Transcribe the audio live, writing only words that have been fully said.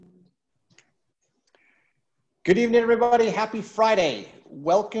Good evening, everybody. Happy Friday.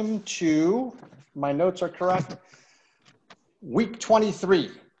 Welcome to, if my notes are correct, week 23.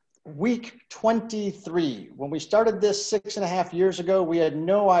 Week 23. When we started this 6.5 years ago, we had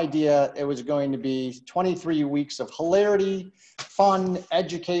no idea it was going to be 23 weeks of hilarity, fun,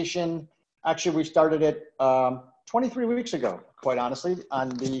 education. Actually, we started it 23 weeks ago, quite honestly, on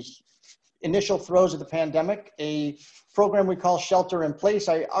the initial throes of the pandemic, a program we call Shelter in Place.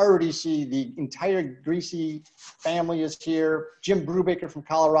 I already see the entire Greasy family is here. Jim Brubaker from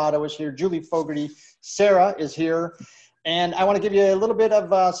Colorado is here. Julie Fogarty, Sarah is here. And I want to give you a little bit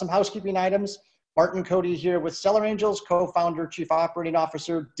of some housekeeping items. Martin Cody here with Cellar Angels, co-founder, chief operating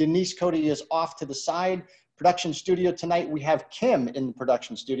officer. Denise Cody is off to the side. Production studio tonight, we have Kim in the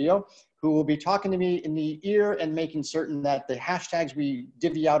production studio, who will be talking to me in the ear and making certain that the hashtags we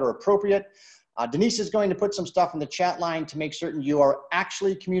divvy out are appropriate. Denise is going to put some stuff in the chat line to make certain you are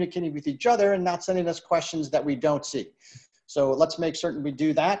actually communicating with each other and not sending us questions that we don't see. So let's make certain we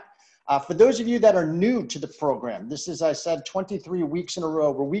do that. For those of you that are new to the program, this is, I said, 23 weeks in a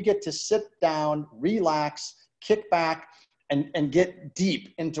row where we get to sit down, relax, kick back, and get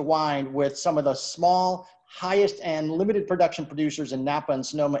deep into wine with some of the small, highest and limited production producers in Napa and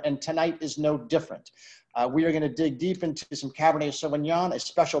Sonoma, and tonight is no different. We are going to dig deep into some Cabernet Sauvignon, a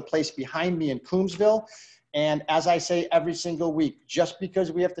special place behind me in Coombsville. And as I say every single week, just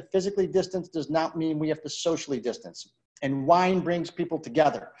because we have to physically distance does not mean we have to socially distance. And wine brings people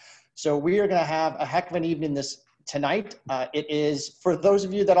together. So we are going to have a heck of an evening tonight. It is, for those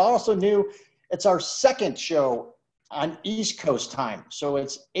of you that are also new, it's our second show on East Coast time. So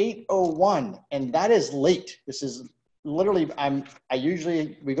it's 8:01, and that is late. This is literally,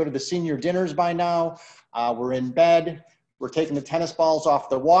 we go to the senior dinners by now. We're in bed. We're taking the tennis balls off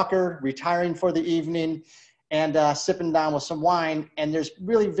the walker, retiring for the evening, and sipping down with some wine. And there's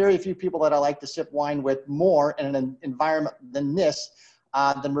really very few people that I like to sip wine with more in an environment than this,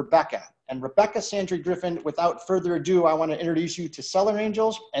 than Rebecca. And Rebecca Sciandri Griffin, without further ado, I want to introduce you to Cellar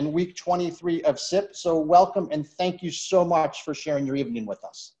Angels and week 23 of SIP. So welcome and thank you so much for sharing your evening with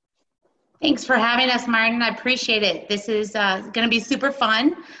us. Thanks for having us, Martin. I appreciate it. This is going to be super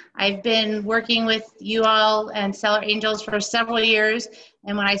fun. I've been working with you all and Cellar Angels for several years.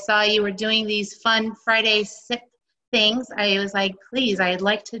 And when I saw you were doing these fun Friday SIP things, I was like, please, I'd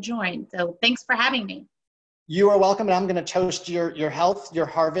like to join. So thanks for having me. You are welcome, and I'm going to toast your health, your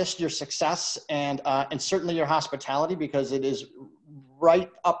harvest, your success, and certainly your hospitality, because it is right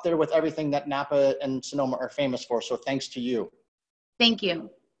up there with everything that Napa and Sonoma are famous for. So thanks to you. Thank you.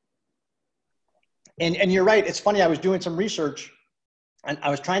 And you're right. It's funny. I was doing some research, and I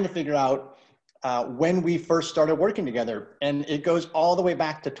was trying to figure out when we first started working together, and it goes all the way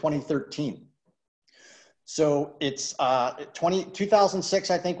back to 2013. So it's 2006,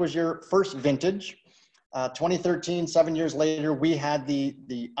 I think, was your first vintage. 2013, 7 years later, we had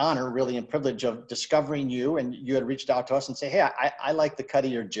the honor, really, and privilege of discovering you, and you had reached out to us and say, hey, I like the cut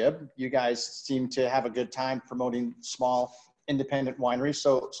of your jib. You guys seem to have a good time promoting small independent wineries,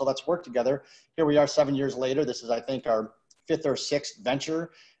 so let's work together. Here we are 7 years later. This is, I think, our 5th or 6th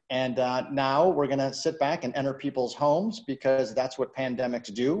venture, and now we're going to sit back and enter people's homes, because that's what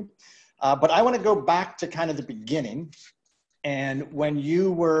pandemics do. But I want to go back to kind of the beginning. And when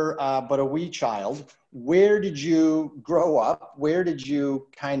you were but a wee child, where did you grow up? Where did you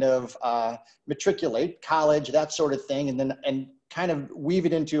kind of matriculate, college, that sort of thing, and kind of weave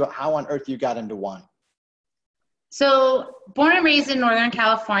it into how on earth you got into wine? So born and raised in Northern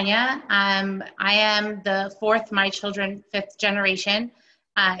California. I am the fourth, my children, 5th generation.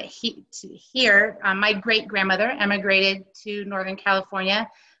 My great-grandmother emigrated to Northern California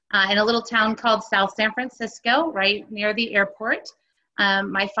in a little town called South San Francisco, right near the airport.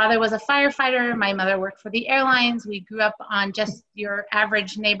 My father was a firefighter. My mother worked for the airlines. We grew up on just your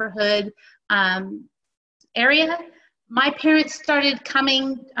average neighborhood area. My parents started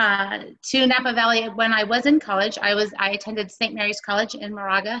coming to Napa Valley when I was in college. I attended St. Mary's College in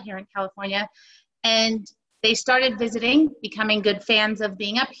Moraga here in California, and they started visiting, becoming good fans of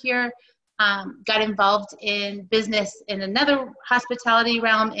being up here. Got involved in business in another hospitality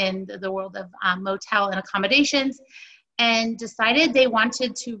realm in the world of motel and accommodations, and decided they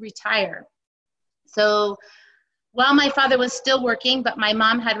wanted to retire. So while my father was still working, but my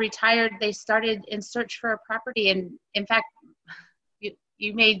mom had retired, they started in search for a property. And in fact,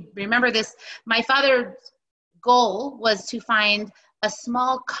 you may remember this, my father's goal was to find a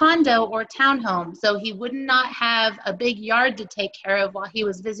small condo or townhome, so he would not have a big yard to take care of while he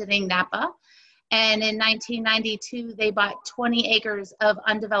was visiting Napa. And in 1992, they bought 20 acres of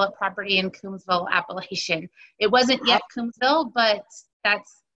undeveloped property in Coombsville, Appalachian. It wasn't yet Coombsville, but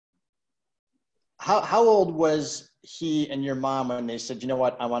that's how old was he and your mom when they said, you know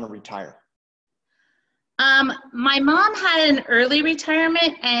what, I want to retire? My mom had an early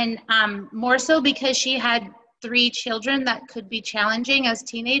retirement, and more so because she had 3 children that could be challenging as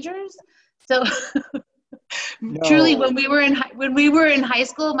teenagers. So truly, No. when we were in high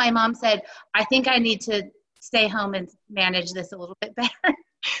school, my mom said, "I think I need to stay home and manage this a little bit better."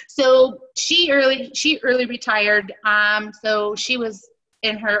 So she early retired. So she was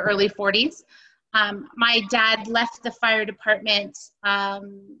in her early 40s. My dad left the fire department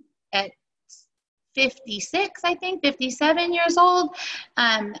at 56, I think, 57 years old,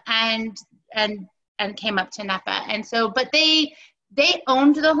 and came up to Napa. And so, but they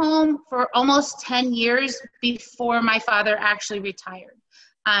owned the home for almost 10 years before my father actually retired.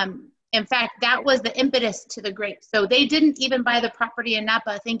 In fact, that was the impetus to the grapes. So they didn't even buy the property in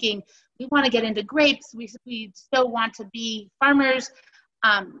Napa thinking, we want to get into grapes, we still want to be farmers.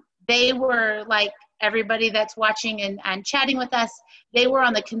 They were like everybody that's watching and chatting with us. They were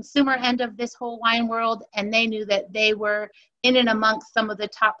on the consumer end of this whole wine world, and they knew that they were in and amongst some of the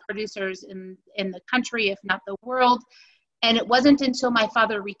top producers in the country, if not the world. And it wasn't until my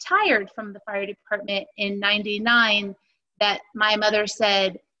father retired from the fire department in 99 that my mother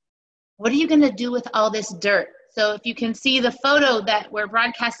said, what are you going to do with all this dirt? So if you can see the photo that we're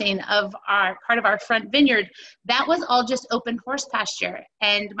broadcasting of part of our front vineyard, that was all just open horse pasture.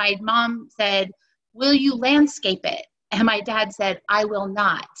 And my mom said, will you landscape it? And my dad said, I will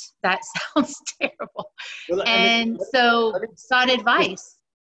not. That sounds terrible. Well, sought advice.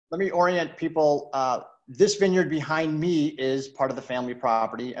 Let me orient people. This vineyard behind me is part of the family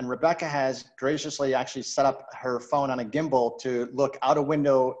property, and Rebecca has graciously actually set up her phone on a gimbal to look out a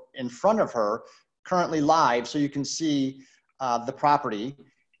window in front of her, currently live, so you can see the property.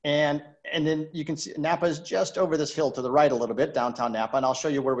 And then you can see Napa is just over this hill to the right a little bit, downtown Napa, and I'll show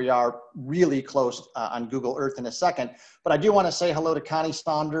you where we are really close on Google Earth in a second. But I do want to say hello to Connie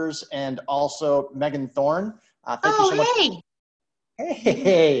Saunders and also Megan Thorne. Thank you so much.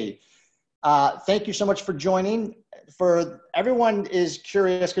 Hey. Thank you so much for joining. For everyone is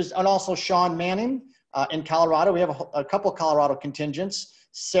curious, and also Sean Manning in Colorado. We have a couple Colorado contingents.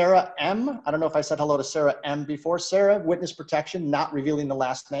 Sarah M. I don't know if I said hello to Sarah M before. Sarah, witness protection, not revealing the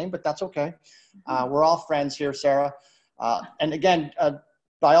last name, but that's okay. We're all friends here, Sarah. And again,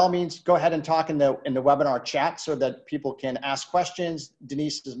 by all means, go ahead and talk in the webinar chat so that people can ask questions.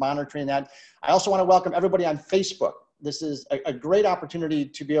 Denise is monitoring that. I also want to welcome everybody on Facebook. This is a great opportunity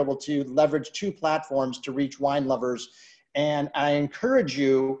to be able to leverage 2 platforms to reach wine lovers. And I encourage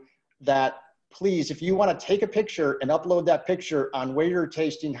you that please, if you want to take a picture and upload that picture on where you're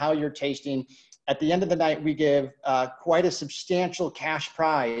tasting, how you're tasting, at the end of the night, we give quite a substantial cash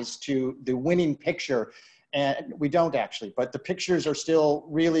prize to the winning picture. And we don't actually, but the pictures are still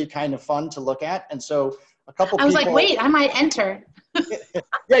really kind of fun to look at. And so a couple people— I was like, wait, I might enter.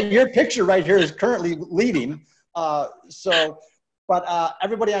 Yeah, your picture right here is currently leading. But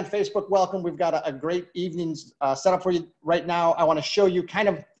everybody on Facebook, welcome. We've got a great evening's set up for you right now. I want to show you kind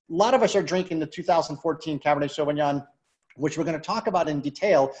of, a lot of us are drinking the 2014 Cabernet Sauvignon, which we're going to talk about in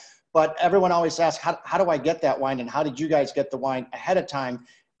detail, but everyone always asks, how do I get that wine? And how did you guys get the wine ahead of time?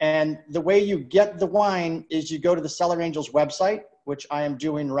 And the way you get the wine is you go to the Cellar Angels website, which I am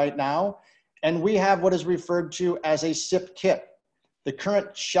doing right now. And we have what is referred to as a SIP kit. The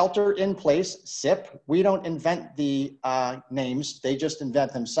current shelter in place, SIP, we don't invent the names, they just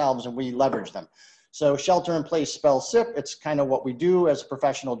invent themselves and we leverage them. So shelter in place spells SIP, it's kind of what we do as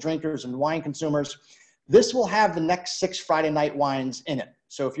professional drinkers and wine consumers. This will have the next 6 Friday night wines in it.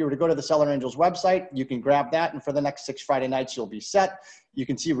 So if you were to go to the Cellar Angels website, you can grab that, and for the next 6 Friday nights, you'll be set. You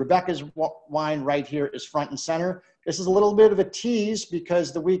can see Rebecca's wine right here is front and center. This is a little bit of a tease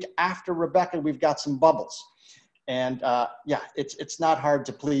because the week after Rebecca, we've got some bubbles. And yeah, it's not hard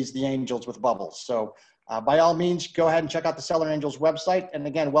to please the angels with bubbles. So by all means, go ahead and check out the Cellar Angels website. And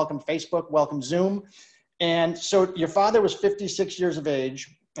again, welcome Facebook, welcome Zoom. And so your father was 56 years of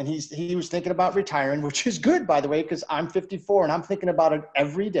age, and he was thinking about retiring, which is good, by the way, because I'm 54 and I'm thinking about it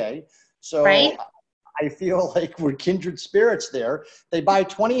every day. So right? I feel like we're kindred spirits there. They buy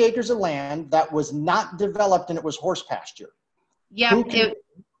 20 acres of land that was not developed and it was horse pasture. Yeah.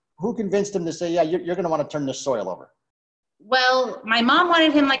 Who convinced him to say, yeah, you're going to want to turn this soil over? Well, my mom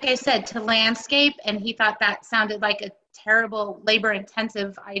wanted him, like I said, to landscape, and he thought that sounded like a terrible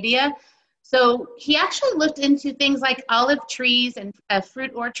labor-intensive idea. So he actually looked into things like olive trees and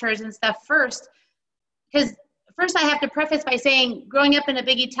fruit orchards and stuff first. Because first I have to preface by saying, growing up in a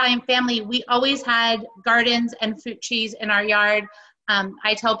big Italian family, we always had gardens and fruit trees in our yard.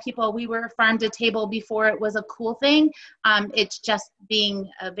 I tell people we were farm to table before it was a cool thing. It's just being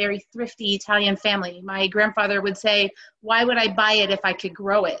a very thrifty Italian family. My grandfather would say, why would I buy it if I could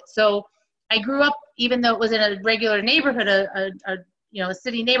grow it? So I grew up, even though it was in a regular neighborhood, a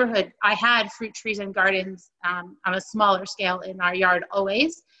city neighborhood, I had fruit trees and gardens on a smaller scale in our yard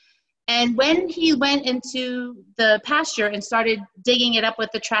always. And when he went into the pasture and started digging it up with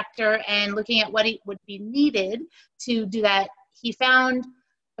the tractor and looking at what would be needed to do that, he found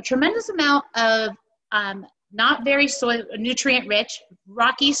a tremendous amount of not very soil, nutrient rich,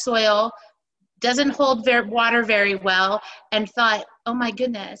 rocky soil, doesn't hold water very well, and thought, oh my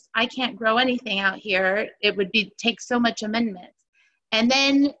goodness, I can't grow anything out here. It would take so much amendments. And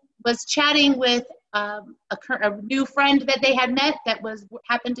then was chatting with a new friend that they had met that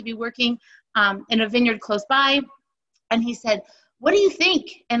happened to be working in a vineyard close by. And he said, what do you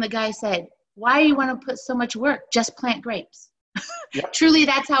think? And the guy said, why do you want to put so much work? Just plant grapes. Yep. Truly,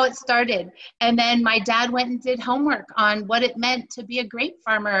 that's how it started. And then my dad went and did homework on what it meant to be a grape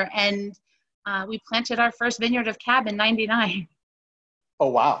farmer. And we planted our first vineyard of cab in '99. Oh,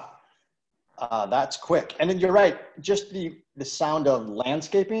 wow. That's quick. And then you're right. Just the sound of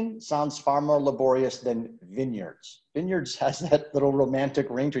landscaping sounds far more laborious than vineyards. Vineyards has that little romantic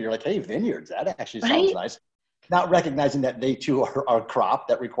ring to it. You're like, hey, vineyards, that actually sounds nice. Not recognizing that they too are a crop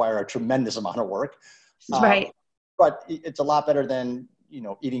that require a tremendous amount of work. Right. But it's a lot better than,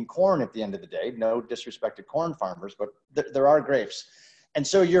 eating corn at the end of the day. No disrespect to corn farmers, but there are grapes. And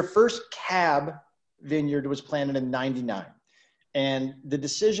so your first cab vineyard was planted in '99. And the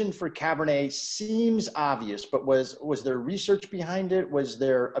decision for Cabernet seems obvious, but was there research behind it? Was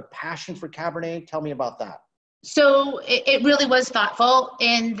there a passion for Cabernet? Tell me about that. So it really was thoughtful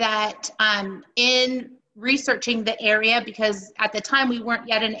in that in researching the area, because at the time we weren't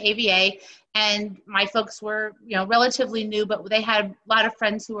yet an AVA, and my folks were, relatively new, but they had a lot of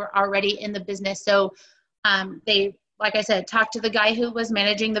friends who were already in the business. So they, like I said, talked to the guy who was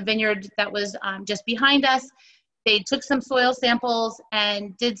managing the vineyard that was just behind us. They took some soil samples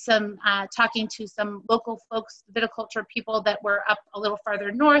and did some talking to some local folks, viticulture people that were up a little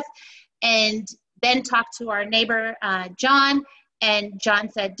farther north, and then talked to our neighbor, John. And John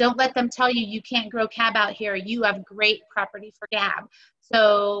said, don't let them tell you you can't grow cab out here. You have great property for cab.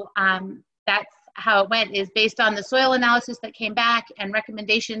 So that's how it went, is based on the soil analysis that came back and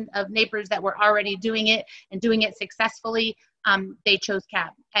recommendation of neighbors that were already doing it and doing it successfully. They chose cab.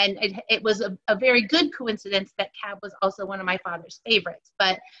 And it was a very good coincidence that cab was also one of my father's favorites.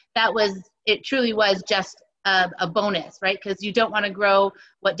 But it truly was just a bonus, right? Because you don't want to grow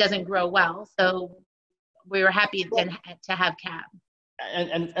what doesn't grow well. So we were happy to have cab.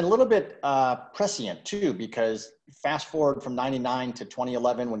 And a little bit prescient too, because fast forward from '99 to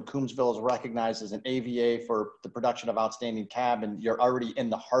 2011, when Coombsville is recognized as an AVA for the production of outstanding cab, and you're already in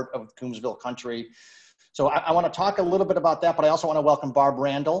the heart of Coombsville country. So I want to talk a little bit about that, but I also want to welcome Barb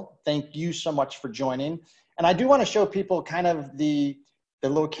Randall. Thank you so much for joining. And I do want to show people kind of the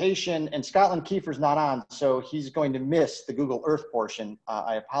location, and Scotland Kiefer's not on, so he's going to miss the Google Earth portion.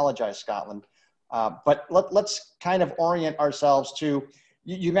 I apologize, Scotland. But let's kind of orient ourselves to,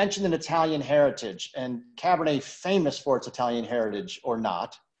 you mentioned an Italian heritage, and Cabernet famous for its Italian heritage or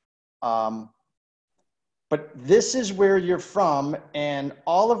not. But this is where you're from, and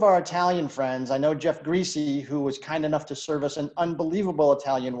all of our Italian friends, I know Jeff Greasy, who was kind enough to serve us an unbelievable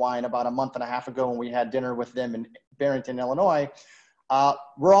Italian wine about a month and a half ago when we had dinner with them in Barrington, Illinois.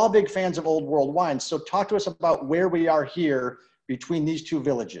 We're all big fans of Old World wines. So talk to us about where we are here between these two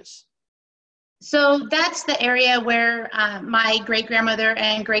villages. So that's the area where my great-grandmother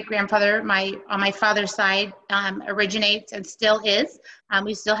and great-grandfather, on my father's side, originates and still is.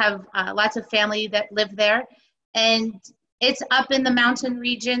 We still have lots of family that live there. And it's up in the mountain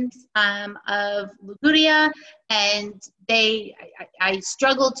regions of Liguria. And I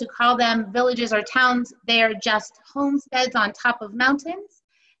struggle to call them villages or towns. They are just homesteads on top of mountains.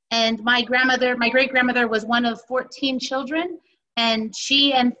 And my great-grandmother was one of 14 children. And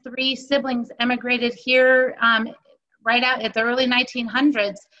she and 3 siblings emigrated here right out at the early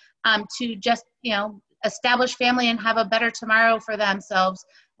 1900s to just, establish family and have a better tomorrow for themselves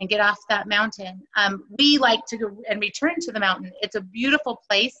and get off that mountain. We like to go and return to the mountain. It's a beautiful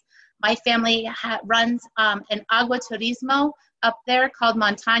place. My family runs an aguaturismo up there called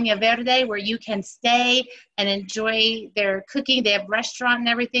Montaña Verde, where you can stay and enjoy their cooking. They have a restaurant and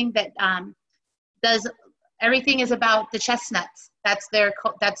everything that everything is about the chestnuts. That's their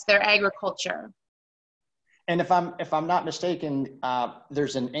agriculture. And if I'm not mistaken,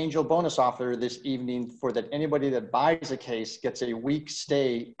 there's an angel bonus offer this evening for that anybody that buys a case gets a week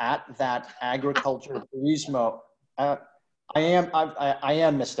stay at that agriculture turismo. I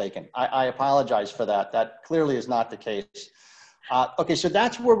am mistaken. I apologize for that. That clearly is not the case. Okay, so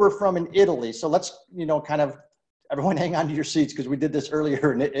that's where we're from in Italy. So let's, kind of, everyone hang on to your seats because we did this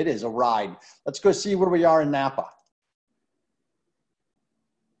earlier and it is a ride. Let's go see where we are in Napa.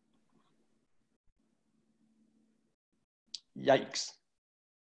 Yikes.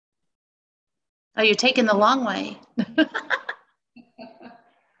 Oh, you're taking the long way.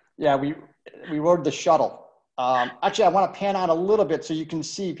 Yeah, we rode the shuttle. Actually, I want to pan out a little bit so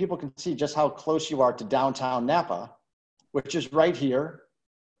people can see just how close you are to downtown Napa, which is right here.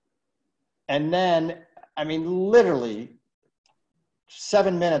 And then, literally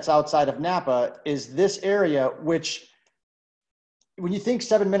 7 minutes outside of Napa is this area, which when you think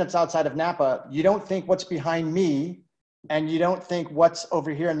 7 minutes outside of Napa, you don't think what's behind me and you don't think what's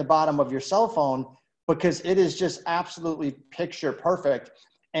over here in the bottom of your cell phone, because it is just absolutely picture perfect.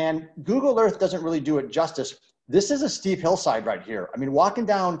 And Google Earth doesn't really do it justice. This is a steep hillside right here. Walking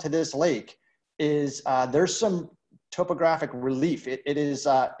down to this lake is, there's some topographic relief. It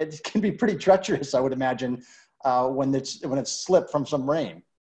can be pretty treacherous, I would imagine, when it's slipped from some rain.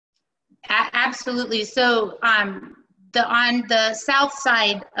 Absolutely. So on the south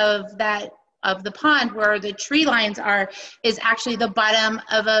side of the pond where the tree lines are is actually the bottom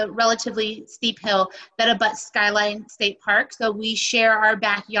of a relatively steep hill that abuts Skyline State Park. So we share our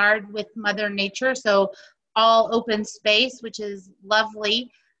backyard with Mother Nature. So all open space, which is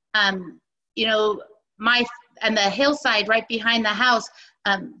lovely. And the hillside right behind the house,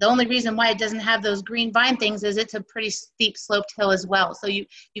 the only reason why it doesn't have those green vine things is it's a pretty steep sloped hill as well. So you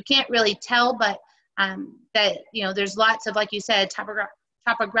can't really tell, but there's lots of, like you said,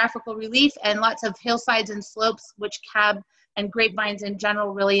 topographical relief and lots of hillsides and slopes, which cab and grapevines in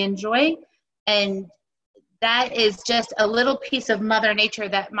general really enjoy. And that is just a little piece of Mother Nature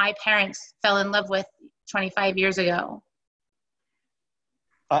that my parents fell in love with 25 years ago.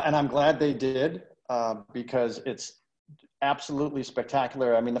 And I'm glad they did, because it's absolutely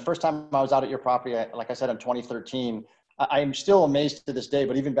spectacular. The first time I was out at your property, like I said, in 2013, I'm still amazed to this day,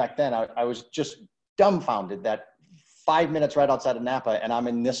 but even back then I was just dumbfounded that 5 minutes right outside of Napa and I'm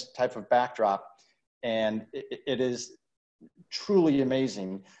in this type of backdrop. And it is truly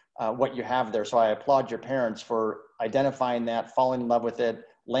amazing what you have there. So I applaud your parents for identifying that, falling in love with it,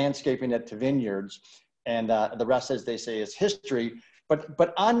 landscaping it to vineyards, and the rest, as they say, is history.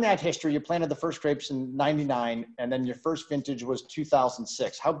 But on that history, you planted the first grapes in '99, and then your first vintage was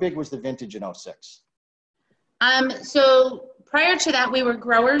 2006. How big was the vintage in '06? So prior to that, we were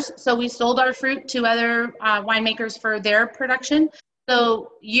growers. So we sold our fruit to other winemakers for their production.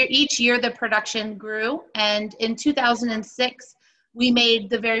 So each year the production grew. And in 2006, we made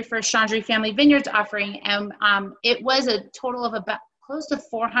the very first Sciandri Family Vineyards offering. And it was a total of about close to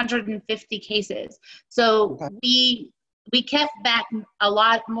 450 cases. So okay. We kept back a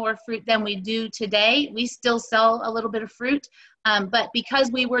lot more fruit than we do today. We still sell a little bit of fruit, but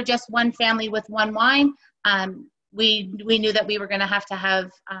because we were just one family with one wine, we knew that we were going to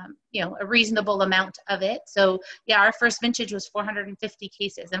have a reasonable amount of it. So yeah, our first vintage was 450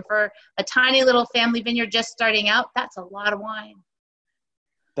 cases, and for a tiny little family vineyard just starting out, that's a lot of wine.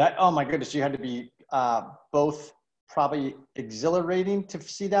 Oh my goodness, you had to be both probably exhilarating to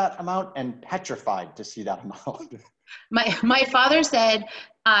see that amount and petrified to see that amount. My father said,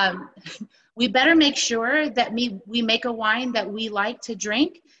 we better make sure that we make a wine that we like to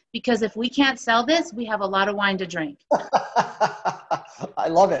drink, because if we can't sell this, we have a lot of wine to drink. I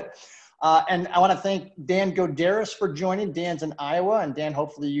love it. And I want to thank Dan Godaris for joining. Dan's in Iowa, and Dan,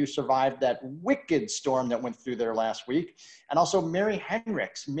 hopefully you survived that wicked storm that went through there last week. And also Mary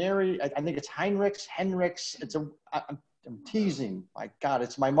Henricks. I think it's Henricks. I'm teasing. My God,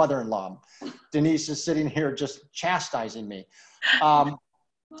 it's my mother-in-law. Denise is sitting here just chastising me.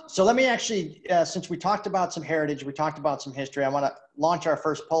 So let me actually, since we talked about some heritage, we talked about some history, I want to launch our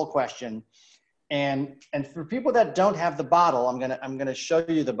first poll question. And for people that don't have the bottle, I'm gonna show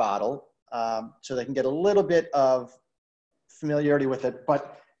you the bottle so they can get a little bit of familiarity with it.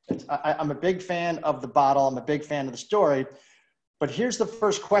 But I'm a big fan of the bottle. I'm a big fan of the story. But here's the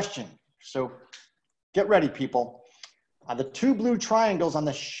first question. So get ready, people. The two blue triangles on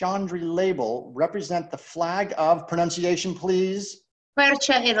the Sciandri label represent the flag of, pronunciation please.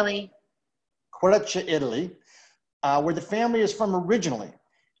 Quercia, Italy. Quercia, Italy, where the family is from originally.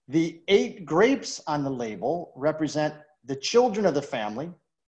 The 8 grapes on the label represent the children of the family,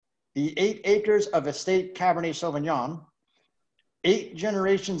 the 8 acres of estate Cabernet Sauvignon, 8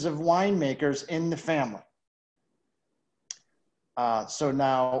 generations of winemakers in the family. So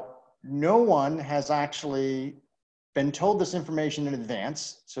now no one has actually been told this information in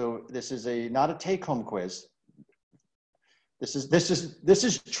advance. So this is not a take-home quiz. This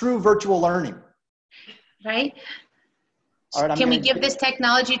is true virtual learning. Right? All right, Can we give this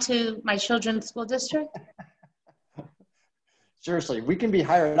technology to my children's school district? Seriously, we can be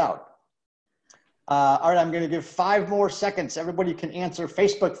hired out. All right, I'm going to give 5 more seconds. Everybody can answer.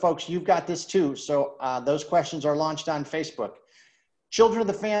 Facebook folks, you've got this too. So those questions are launched on Facebook. Children of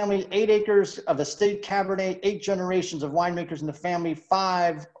the family, 8 acres of estate Cabernet, 8 generations of winemakers in the family.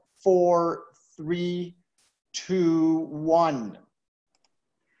 5, 4, 3, 2, 1.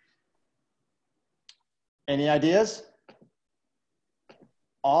 Any ideas?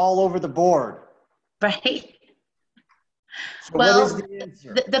 All over the board. Right. So well, what is the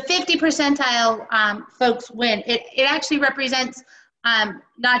answer? The 50 percentile folks win. It actually represents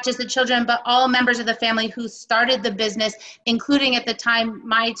not just the children, but all members of the family who started the business, including at the time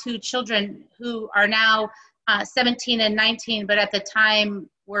my 2 children who are now 17 and 19, but at the time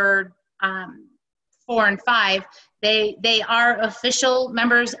were 4 and 5. They are official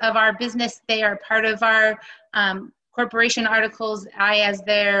members of our business. They are part of our corporation articles. I, as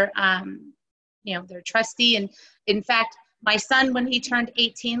their their trustee, and in fact, my son, when he turned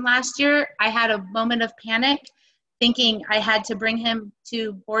 18 last year, I had a moment of panic thinking I had to bring him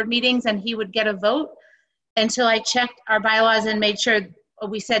to board meetings and he would get a vote, until I checked our bylaws and made sure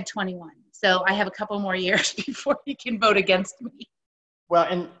we said 21. So I have a couple more years before he can vote against me. Well,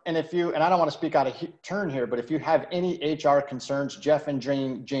 and if you, and I don't want to speak out of turn here, but if you have any HR concerns, Jeff and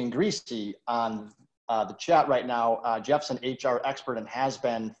Jane Greasy on the chat right now. Jeff's an HR expert and has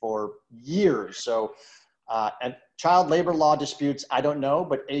been for years. So, and child labor law disputes, I don't know,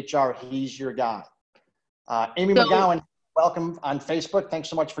 but HR, he's your guy. Amy McGowan, welcome on Facebook. Thanks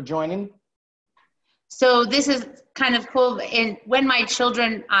so much for joining. So this is kind of cool. And when my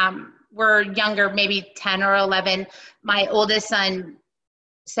children were younger, maybe 10 or 11, my oldest son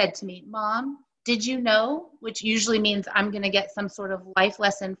said to me, "Mom, did you know," which usually means I'm going to get some sort of life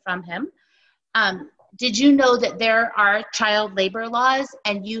lesson from him. Did you know that there are child labor laws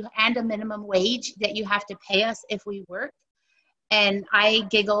and a minimum wage that you have to pay us if we work? And I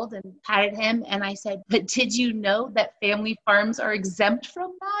giggled and patted him and I said, "But did you know that family farms are exempt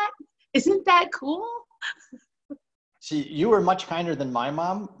from that? Isn't that cool?" See, you were much kinder than my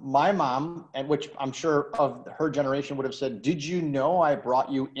mom. My mom, and which I'm sure of her generation would have said, "Did you know I brought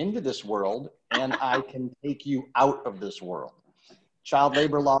you into this world and I can take you out of this world?" Child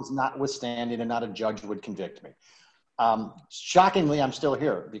labor laws notwithstanding, and not a judge would convict me. Shockingly, I'm still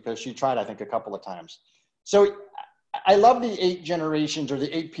here because she tried, I think, a couple of times. So I love the 8 generations, or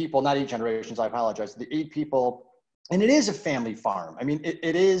the 8 people, not 8 generations, I apologize, the 8 people, and it is a family farm. I mean,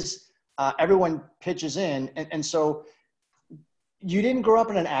 it is, everyone pitches in, and so you didn't grow up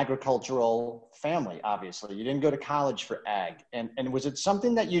in an agricultural family, obviously. You didn't go to college for ag, and was it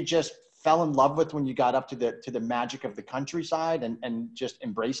something that you just fell in love with when you got up to the magic of the countryside and just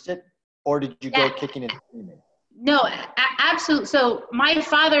embraced it? Or did you go kicking and screaming? No, absolutely. So my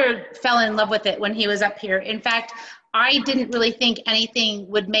father fell in love with it when he was up here. In fact, I didn't really think anything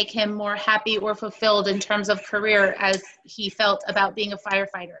would make him more happy or fulfilled in terms of career as he felt about being a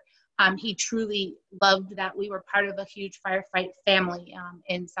firefighter. He truly loved that we were part of a huge firefight family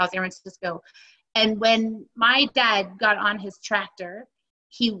in South San Francisco. And when my dad got on his tractor,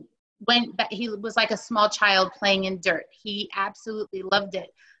 he was like a small child playing in dirt. He absolutely loved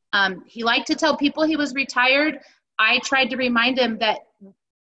it. He liked to tell people he was retired. I tried to remind him that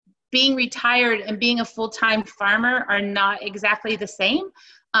being retired and being a full-time farmer are not exactly the same.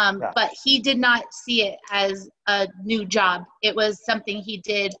 But he did not see it as a new job. It was something he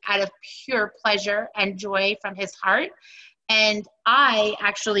did out of pure pleasure and joy from his heart. And I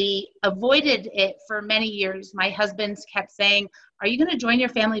actually avoided it for many years. My husband kept saying, "Are you going to join your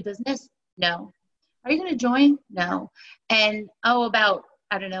family business?" "No." "Are you going to join?" "No." And about,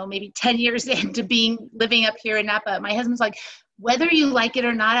 I don't know, maybe 10 years into living up here in Napa, my husband's like, "Whether you like it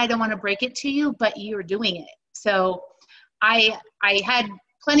or not, I don't want to break it to you, but you're doing it." So I had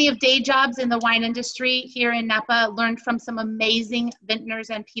plenty of day jobs in the wine industry here in Napa, learned from some amazing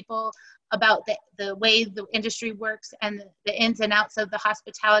vintners and people about the way the industry works and the ins and outs of the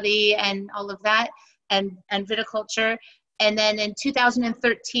hospitality and all of that, and viticulture. And then in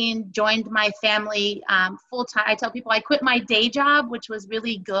 2013, joined my family full-time. I tell people I quit my day job, which was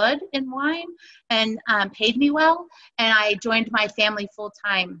really good in wine and paid me well, and I joined my family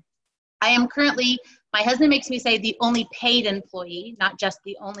full-time. I am currently, my husband makes me say, the only paid employee, not just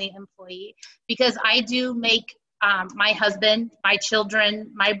the only employee, because I do make my husband, my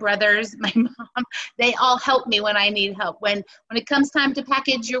children, my brothers, my mom, they all help me when I need help. When it comes time to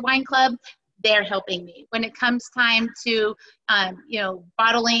package your wine club, they're helping me. When it comes time to,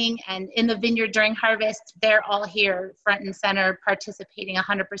 bottling and in the vineyard during harvest, they're all here front and center participating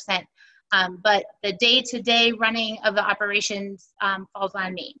 100%. But the day-to-day running of the operations falls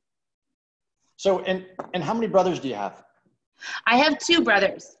on me. So, and how many brothers do you have? I have two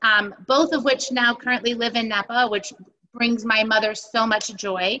brothers, both of which now currently live in Napa, which brings my mother so much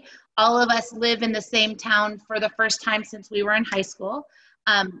joy. All of us live in the same town for the first time since we were in high school.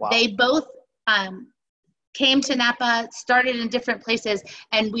 Wow. They both came to Napa, started in different places,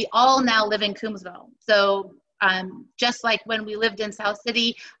 and we all now live in Coombsville. So just like when we lived in South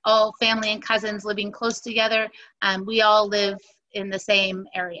City, all family and cousins living close together, we all live in the same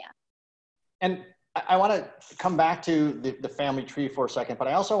area. And I want to come back to the family tree for a second, but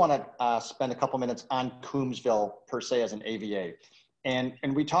I also want to spend a couple minutes on Coombsville per se as an AVA. And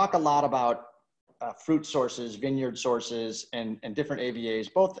we talk a lot about fruit sources, vineyard sources, and different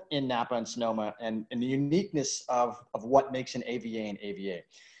AVAs, both in Napa and Sonoma, and the uniqueness of what makes an AVA an AVA.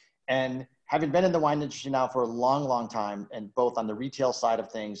 And having been in the wine industry now for a long, long time, and both on the retail side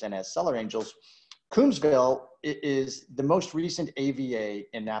of things and as cellar angels, Coombsville is the most recent AVA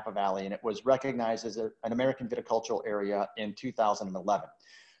in Napa Valley, and it was recognized as an American viticultural area in 2011.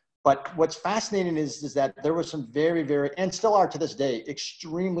 But what's fascinating is that there were some very, very, and still are to this day,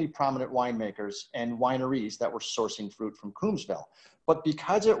 extremely prominent winemakers and wineries that were sourcing fruit from Coombsville. But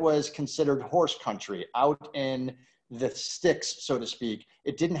because it was considered horse country out in the sticks, so to speak,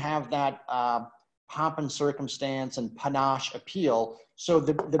 it didn't have that pomp and circumstance and panache appeal. So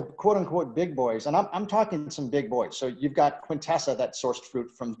the quote unquote big boys, and I'm talking some big boys. So you've got Quintessa that sourced fruit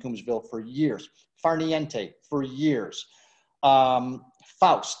from Coombsville for years, Farniente for years,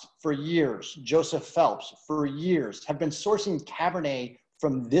 Faust for years, Joseph Phelps for years have been sourcing Cabernet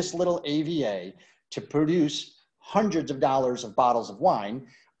from this little AVA to produce hundreds of dollars of bottles of wine.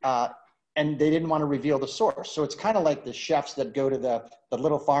 And they didn't want to reveal the source. So it's kind of like the chefs that go to the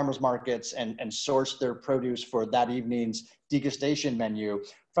little farmers markets and source their produce for that evening's degustation menu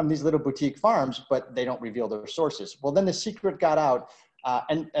from these little boutique farms, but they don't reveal their sources. Well, then the secret got out.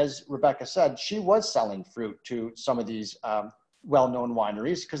 And as Rebecca said, she was selling fruit to some of these well-known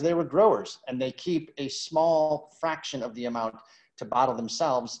wineries because they were growers and they keep a small fraction of the amount to bottle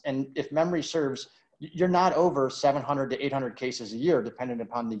themselves. And if memory serves, you're not over 700 to 800 cases a year, depending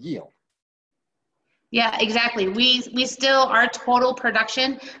upon the yield. Yeah, exactly. We still, our total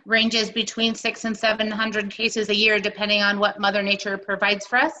production ranges between 600 and 700 cases a year, depending on what Mother Nature provides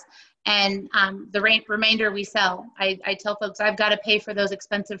for us. And the remainder we sell. I tell folks I've got to pay for those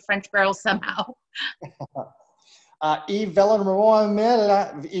expensive French barrels somehow. Yves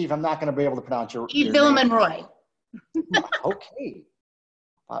Villemonroy. Yves, I'm not going to be able to pronounce your Yves Villemonroy. Okay.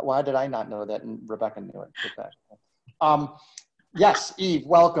 Why did I not know that? And Rebecca knew it. Yes, Yves,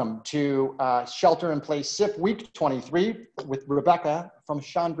 welcome to Shelter in Place SIP Week 23 with Rebecca from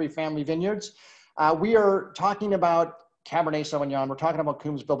Sciandri Family Vineyards. We are talking about Cabernet Sauvignon, we're talking about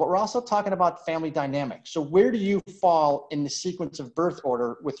Coombsville, but we're also talking about family dynamics. So where do you fall in the sequence of birth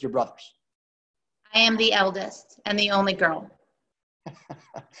order with your brothers? I am the eldest and the only girl.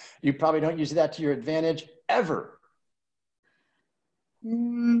 You probably don't use that to your advantage ever.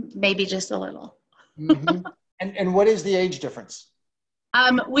 Maybe just a little. Mm-hmm. And what is the age difference?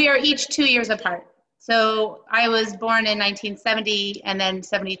 We are each 2 years apart. So I was born in 1970 and then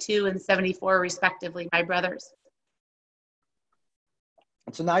 72 and 74 respectively, my brothers.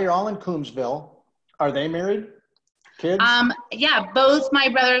 So now you're all in Coombsville. Are they married? Kids? Yeah, both my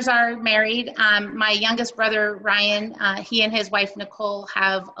brothers are married. My youngest brother, Ryan, he and his wife, Nicole,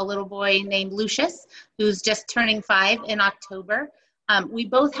 have a little boy named Lucius, who's just turning 5 in October. We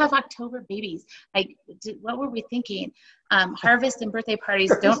both have October babies. What were we thinking? Harvest and birthday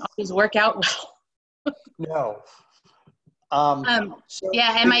parties don't always work out well. No.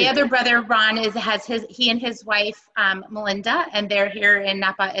 Yeah, and my other brother, Ron, he and his wife, Melinda, and they're here in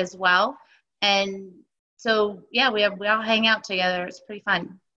Napa as well. And so, yeah, we all hang out together. It's pretty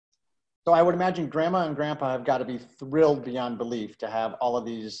fun. So I would imagine Grandma and Grandpa have got to be thrilled beyond belief to have all of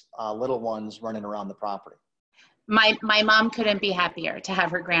these little ones running around the property. My mom couldn't be happier to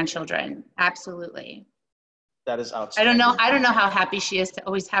have her grandchildren. Absolutely. That is outstanding. I don't know how happy she is to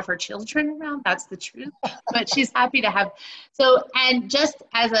always have her children around. That's the truth. But she's happy to have. So, and just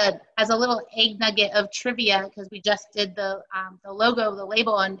as a little egg nugget of trivia, because we just did the logo, the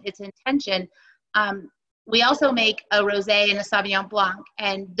label, and its intention. We also make a rosé and a Sauvignon Blanc,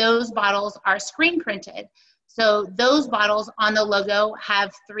 and those bottles are screen printed. So those bottles on the logo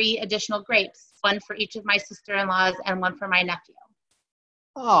have 3 additional grapes, one for each of my sister-in-laws and one for my nephew.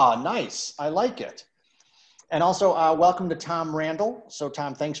 Oh, nice. I like it. And also welcome to Tom Randall. So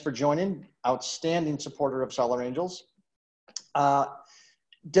Tom, thanks for joining. Outstanding supporter of Cellar Angels. The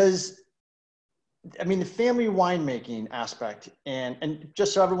family winemaking aspect, and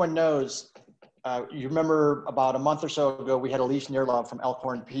just so everyone knows, you remember about a month or so ago, we had Elise Nearlove from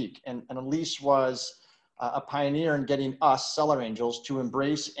Elkhorn Peak, and Elise was a pioneer in getting us, Cellar Angels, to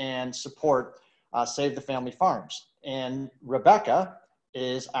embrace and support Save the Family Farms. And Rebecca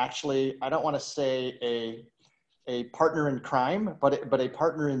is actually, I don't want to say a partner in crime, but a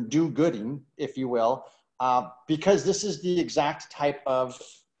partner in do-gooding, if you will, because this is the exact type of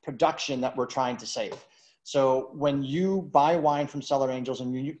production that we're trying to save. So when you buy wine from Cellar Angels,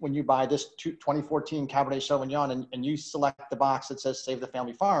 and when you buy this 2014 Cabernet Sauvignon and you select the box that says Save the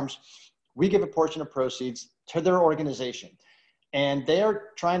Family Farms, we give a portion of proceeds to their organization. And they are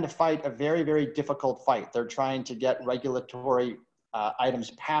trying to fight a very, very difficult fight. They're trying to get regulatory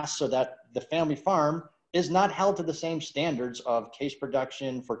items passed so that the family farm is not held to the same standards of case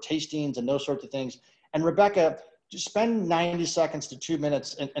production for tastings and those sorts of things. And Rebecca, just spend 90 seconds to 2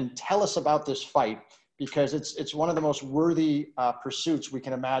 minutes and tell us about this fight, because it's one of the most worthy pursuits we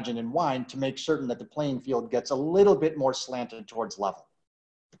can imagine in wine, to make certain that the playing field gets a little bit more slanted towards level.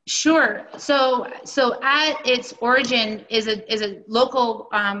 Sure. So at its origin is a local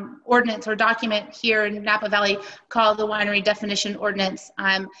ordinance or document here in Napa Valley called the Winery Definition Ordinance.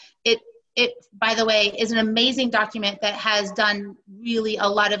 It, by the way, is an amazing document that has done really a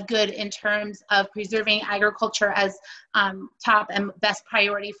lot of good in terms of preserving agriculture as top and best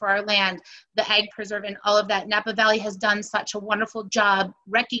priority for our land, the ag preserve and all of that. Napa Valley has done such a wonderful job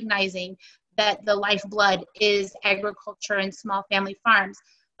recognizing that the lifeblood is agriculture and small family farms.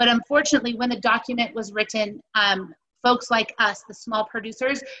 But unfortunately, when the document was written, folks like us, the small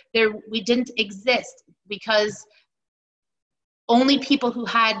producers, we didn't exist, because only people who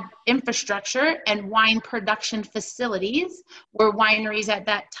had infrastructure and wine production facilities were wineries at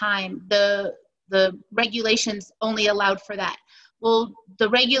that time. The regulations only allowed for that. Well, the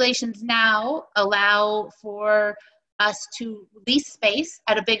regulations now allow for us to lease space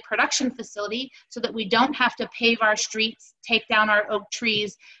at a big production facility so that we don't have to pave our streets, take down our oak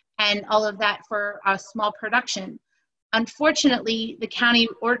trees, and all of that for a small production. Unfortunately, the county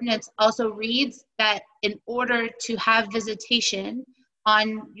ordinance also reads that in order to have visitation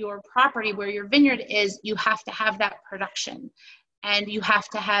on your property where your vineyard is, you have to have that production. And you have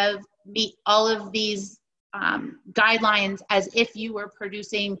to meet all of these guidelines as if you were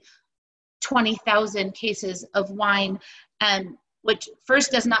producing 20,000 cases of wine, which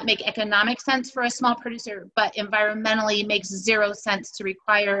first does not make economic sense for a small producer, but environmentally makes zero sense to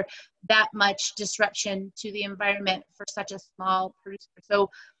require that much disruption to the environment for such a small producer.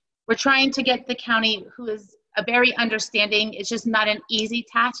 So we're trying to get the county, who is a very understanding, it's just not an easy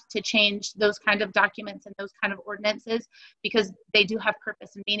task to change those kind of documents and those kind of ordinances, because they do have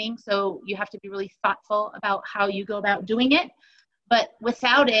purpose and meaning. So you have to be really thoughtful about how you go about doing it. But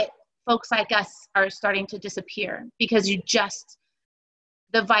without it, folks like us are starting to disappear, because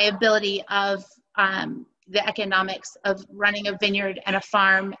the viability of the economics of running a vineyard and a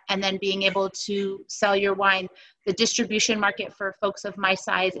farm and then being able to sell your wine. The distribution market for folks of my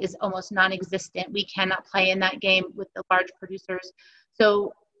size is almost non-existent. We cannot play in that game with the large producers.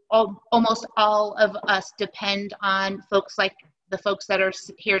 So almost all of us depend on folks like the folks that are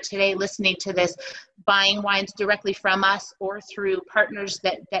here today listening to this, buying wines directly from us or through partners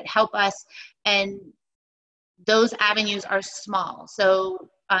that help us. And those avenues are small. So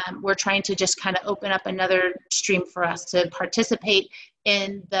we're trying to just kind of open up another stream for us to participate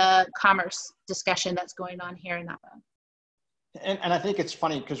in the commerce discussion that's going on here in Napa. And I think it's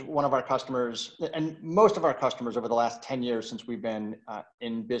funny, because one of our customers, and most of our customers over the last 10 years since we've been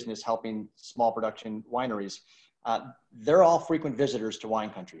in business helping small production wineries, they're all frequent visitors to wine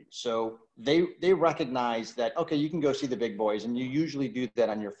country. So they recognize that, okay, you can go see the big boys, and you usually do that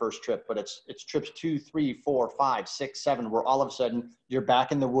on your first trip, but it's trips 2, 3, 4, 5, 6, 7, where all of a sudden you're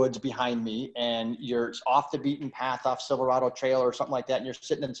back in the woods behind me and you're off the beaten path, off Silverado Trail or something like that. And you're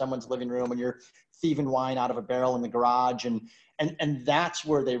sitting in someone's living room and you're thieving wine out of a barrel in the garage. And that's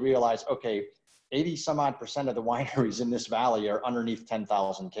where they realize, okay, 80 some odd % of the wineries in this valley are underneath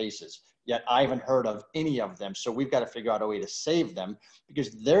 10,000 cases. Yet I haven't heard of any of them. So we've got to figure out a way to save them, because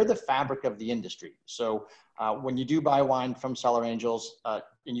they're the fabric of the industry. So when you do buy wine from Cellar Angels,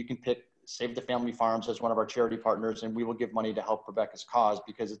 and you can pick Save the Family Farms as one of our charity partners, and we will give money to help Rebecca's cause,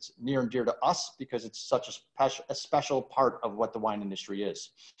 because it's near and dear to us, because it's such a special part of what the wine industry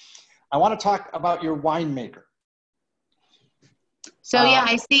is. I want to talk about your winemaker. So yeah,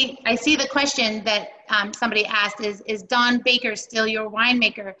 I see the question that somebody asked is Don Baker still your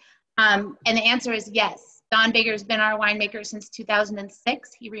winemaker? And the answer is yes. Don Baker's been our winemaker since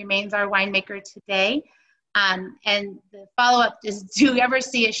 2006. He remains our winemaker today. And the follow-up is, do you ever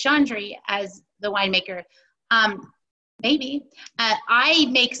see a Sciandri as the winemaker? Maybe. I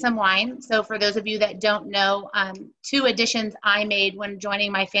make some wine. So for those of you that don't know, 2 additions I made when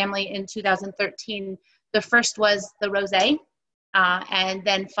joining my family in 2013. The first was the Rosé, and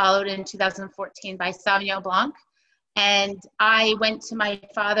then followed in 2014 by Sauvignon Blanc. And I went to my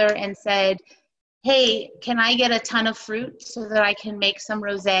father and said, hey, can I get a ton of fruit so that I can make some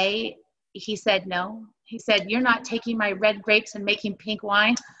rosé? He said, no. He said, you're not taking my red grapes and making pink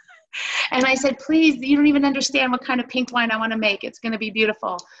wine. And I said, please, you don't even understand what kind of pink wine I want to make. It's going to be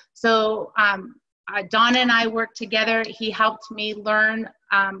beautiful. So Don and I worked together. He helped me learn.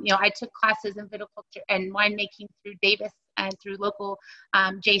 I took classes in viticulture and winemaking through Davis and through local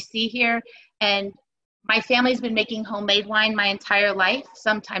JC here. And my family's been making homemade wine my entire life,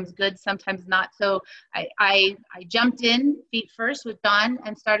 sometimes good, sometimes not. So I jumped in feet first with Don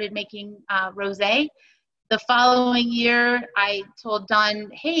and started making rosé. The following year, I told Don,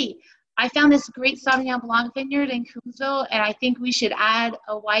 hey, I found this great Sauvignon Blanc vineyard in Coombsville, and I think we should add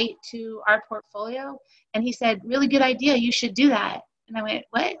a white to our portfolio. And he said, really good idea. You should do that. And I went,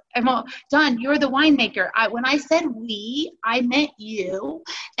 what? I'm all, Don, you're the winemaker. When I said we, I meant you.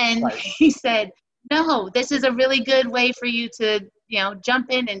 And Right. He said, no, this is a really good way for you to, jump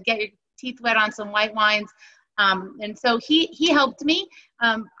in and get your teeth wet on some white wines. And so he helped me.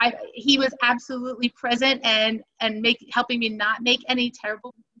 He was absolutely present and helping me not make any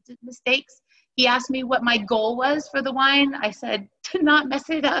terrible mistakes. He asked me what my goal was for the wine. I said, to not mess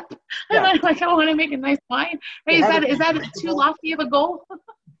it up. Yeah. I'm like, I want to make a nice wine. Right? Is that too lofty of a goal?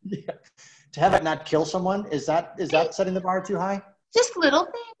 Yeah. To have it not kill someone, is that setting the bar too high? Just little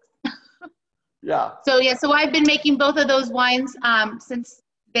things. Yeah. So I've been making both of those wines since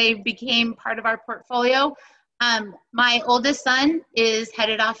they became part of our portfolio. My oldest son is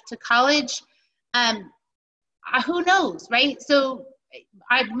headed off to college. Who knows, right? So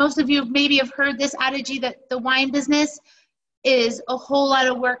most of you maybe have heard this adage that the wine business is a whole lot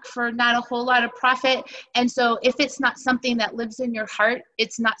of work for not a whole lot of profit. And so if it's not something that lives in your heart,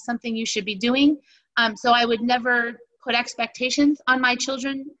 it's not something you should be doing. So I would never put expectations on my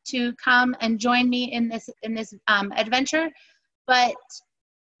children to come and join me in this adventure, but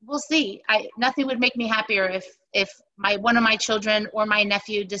we'll see. Nothing would make me happier if one of my children or my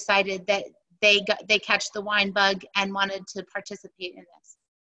nephew decided that they catch the wine bug and wanted to participate in this.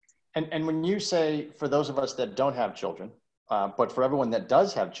 And when you say, for those of us that don't have children, but for everyone that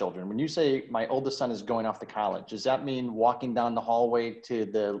does have children, when you say my oldest son is going off to college, does that mean walking down the hallway to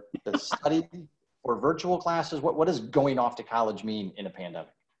the study or virtual classes? What does going off to college mean in a pandemic?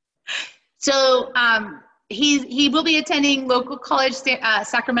 So he will be attending local college,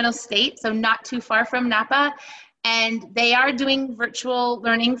 Sacramento State, so not too far from Napa. And they are doing virtual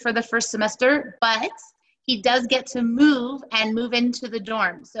learning for the first semester, but he does get to move into the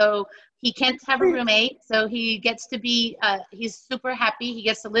dorm. So he can't have a roommate. So he gets to be, he's super happy. He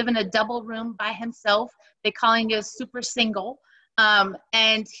gets to live in a double room by himself. They calling it super single.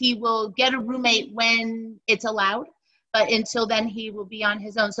 And he will get a roommate when it's allowed, but until then he will be on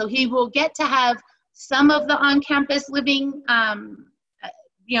his own. So he will get to have some of the on-campus living.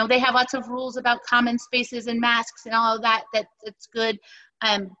 They have lots of rules about common spaces and masks and all of that. That's good.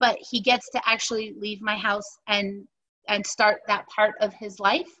 But he gets to actually leave my house and start that part of his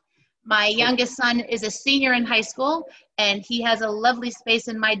life. My youngest son is a senior in high school, and he has a lovely space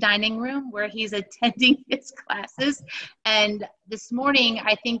in my dining room where he's attending his classes. And this morning,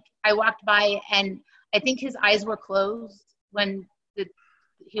 I think I walked by, and I think his eyes were closed when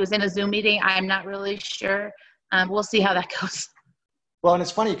he was in a Zoom meeting. I'm not really sure. We'll see how that goes. Well, and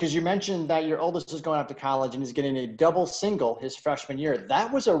it's funny because you mentioned that your oldest is going out to college and is getting a double single his freshman year.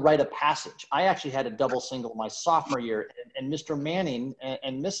 That was a rite of passage. I actually had a double single my sophomore year, and Mr. Manning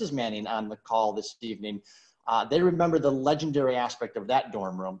and Mrs. Manning on the call this evening, they remember the legendary aspect of that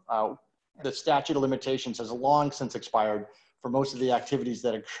dorm room. The statute of limitations has long since expired for most of the activities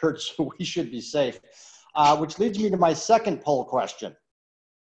that occurred, so we should be safe. Which leads me to my second poll question.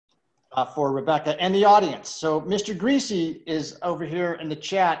 For Rebecca and the audience. So Mr. Greasy is over here in the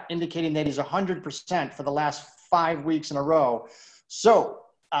chat indicating that he's 100% for the last 5 weeks in a row. So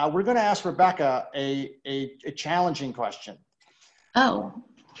we're going to ask Rebecca a challenging question. Oh.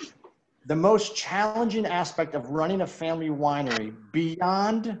 The most challenging aspect of running a family winery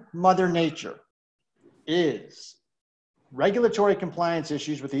beyond Mother Nature is regulatory compliance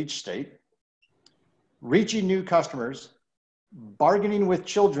issues with each state, reaching new customers, bargaining with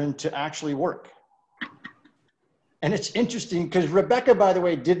children to actually work. And it's interesting because Rebecca, by the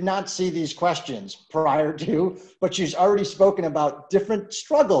way, did not see these questions prior to, but she's already spoken about different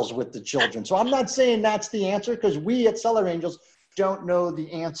struggles with the children. So I'm not saying that's the answer, because we at Cellar Angels don't know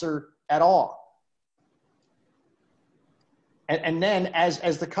the answer at all. And then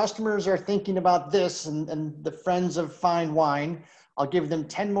as the customers are thinking about this and the friends of fine wine, I'll give them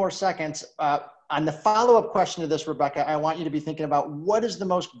 10 more seconds. On the follow-up question to this, Rebecca, I want you to be thinking about what is the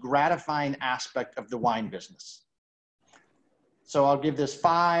most gratifying aspect of the wine business? So I'll give this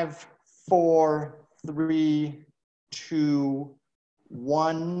 5, 4, 3, 2,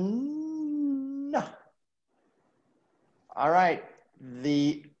 1. All right.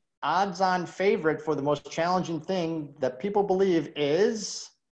 The odds-on favorite for the most challenging thing that people believe is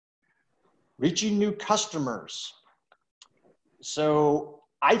reaching new customers. So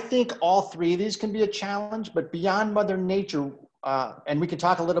I think all three of these can be a challenge, but beyond Mother Nature, and we can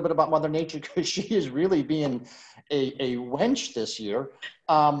talk a little bit about Mother Nature because she is really being a wench this year.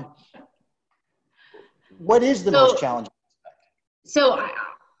 What is the most challenging? So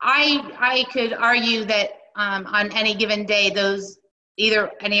I could argue that on any given day,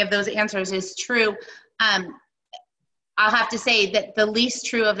 any of those answers is true. I'll have to say that the least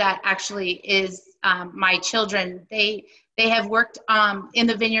true of that actually is my children. They have worked in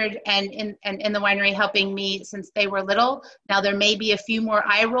the vineyard and in the winery helping me since they were little. Now there may be a few more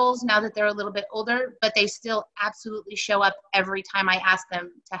eye rolls now that they're a little bit older, but they still absolutely show up every time I ask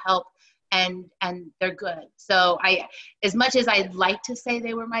them to help, and they're good. So as much as I'd like to say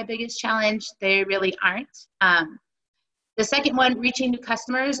they were my biggest challenge, they really aren't. The second one, reaching new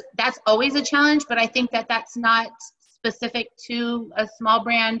customers, that's always a challenge, but I think that that's not specific to a small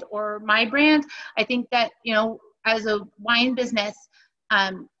brand or my brand. I think that, as a wine business,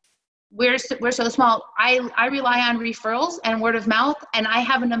 we're so small. I rely on referrals and word of mouth, and I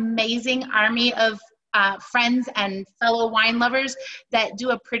have an amazing army of friends and fellow wine lovers that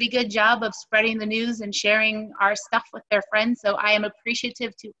do a pretty good job of spreading the news and sharing our stuff with their friends. So I am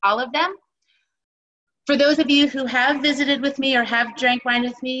appreciative to all of them. For those of you who have visited with me or have drank wine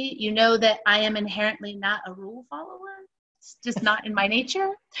with me, you know that I am inherently not a rule follower. It's just not in my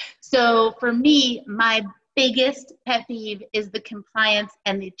nature. So for me, my biggest pet peeve is the compliance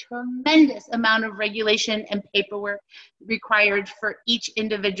and the tremendous amount of regulation and paperwork required for each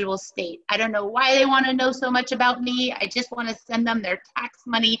individual state. I don't know why they want to know so much about me. I just want to send them their tax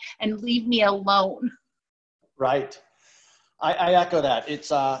money and leave me alone. Right. I echo that.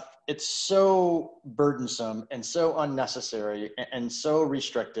 It's so burdensome and so unnecessary and so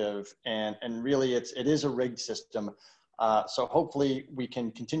restrictive, and really it is a rigged system. So hopefully we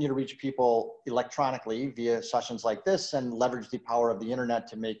can continue to reach people electronically via sessions like this and leverage the power of the internet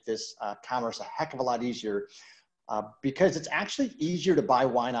to make this commerce a heck of a lot easier, because it's actually easier to buy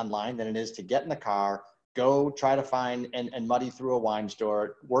wine online than it is to get in the car, go try to find and muddy through a wine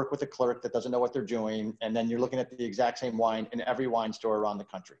store, work with a clerk that doesn't know what they're doing, and then you're looking at the exact same wine in every wine store around the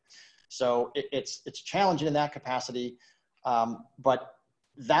country. So it's challenging in that capacity, but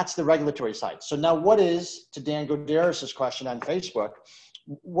that's the regulatory side. So now what is, to Dan Godaris's question on Facebook,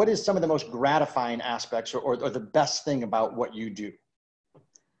 what is some of the most gratifying aspects or the best thing about what you do?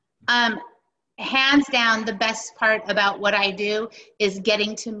 Hands down, the best part about what I do is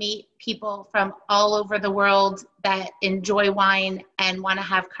getting to meet people from all over the world that enjoy wine and want to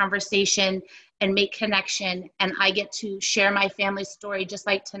have conversation and make connection. And I get to share my family story, just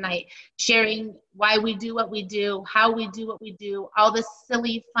like tonight, sharing why we do what we do, how we do what we do, all the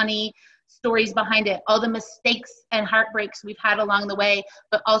silly, funny stories behind it, all the mistakes and heartbreaks we've had along the way,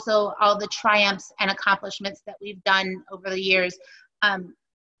 but also all the triumphs and accomplishments that we've done over the years.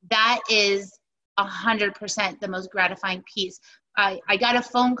 That is 100% the most gratifying piece. I got a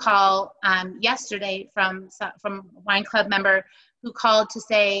phone call yesterday from a wine club member who called to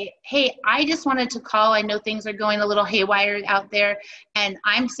say, hey, I just wanted to call. I know things are going a little haywire out there, and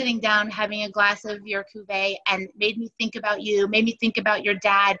I'm sitting down having a glass of your cuvee, and made me think about you, made me think about your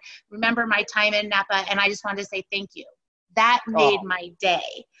dad, remember my time in Napa, and I just wanted to say thank you. That made my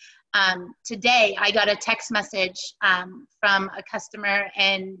day. Today, I got a text message from a customer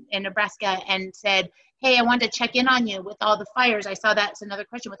in Nebraska and said, hey, I wanted to check in on you with all the fires. I saw that's another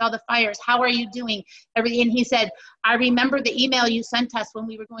question. With all the fires, how are you doing? Everything. And he said, I remember the email you sent us when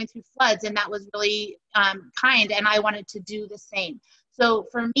we were going through floods, and that was really kind, and I wanted to do the same. So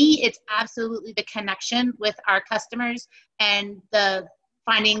for me, it's absolutely the connection with our customers and the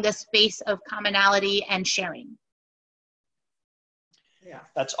finding the space of commonality and sharing. Yeah,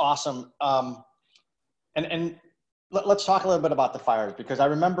 that's awesome. And let's talk a little bit about the fires, because I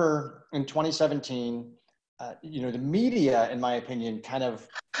remember in 2017, the media, in my opinion, kind of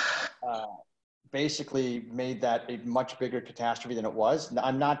basically made that a much bigger catastrophe than it was.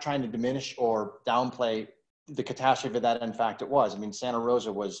 I'm not trying to diminish or downplay the catastrophe that in fact it was. I mean, Santa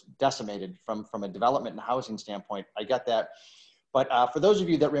Rosa was decimated from a development and housing standpoint. I get that. But for those of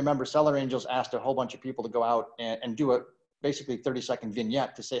you that remember, Cellar Angels asked a whole bunch of people to go out and do a basically 30-second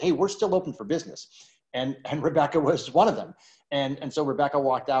vignette to say, hey, we're still open for business. And Rebecca was one of them. And so Rebecca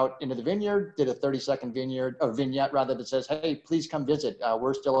walked out into the vineyard, did a 30-second vignette rather, that says, hey, please come visit.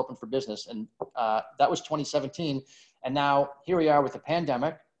 We're still open for business. And that was 2017. And now here we are with the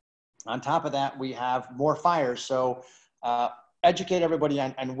pandemic. On top of that, we have more fires. So educate everybody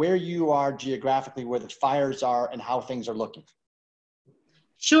on where you are geographically, where the fires are and how things are looking.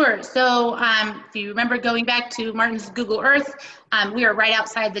 Sure. So if you remember going back to Martin's Google Earth, we are right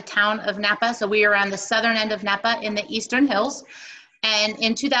outside the town of Napa. So we are on the southern end of Napa in the Eastern Hills. And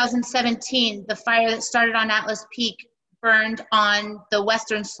in 2017, the fire that started on Atlas Peak burned on the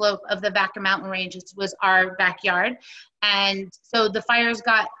western slope of the Vaca Mountain Range. It was our backyard. And so the fires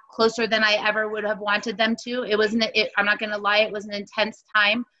got closer than I ever would have wanted them to. I'm not going to lie, it was an intense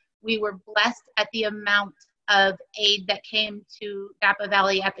time. We were blessed at the amount of aid that came to Napa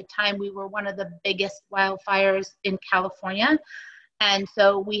Valley at the time. We were one of the biggest wildfires in California. And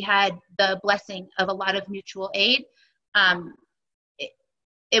so we had the blessing of a lot of mutual aid.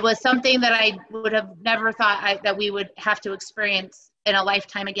 It was something that I would have never thought that we would have to experience in a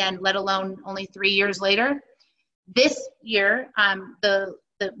lifetime again, let alone only 3 years later. This year,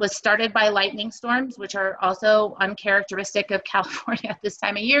 was started by lightning storms, which are also uncharacteristic of California at this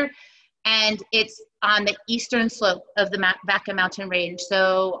time of year. And it's on the eastern slope of the Vaca Mountain Range.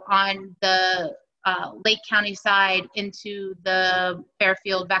 So on the Lake County side into the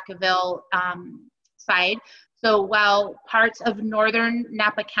Fairfield, Vacaville side. So while parts of northern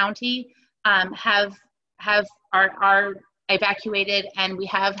Napa County are evacuated, and we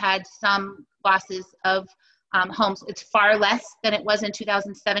have had some losses of homes, it's far less than it was in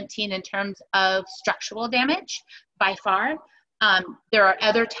 2017 in terms of structural damage by far. There are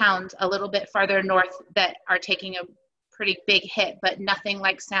other towns a little bit farther north that are taking a pretty big hit, but nothing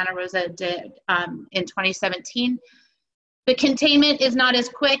like Santa Rosa did in 2017. The containment is not as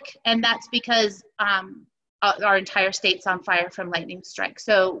quick, and that's because our entire state's on fire from lightning strikes.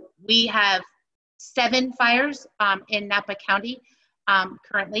 So we have 7 fires in Napa County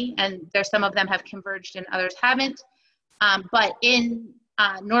currently, and some of them have converged and others haven't. But in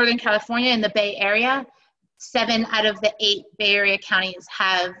Northern California, in the Bay Area, 7 out of the 8 Bay Area counties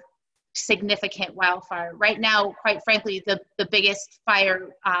have significant wildfire. Right now, quite frankly, the biggest fire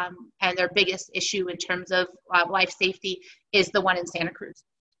and their biggest issue in terms of life safety is the one in Santa Cruz.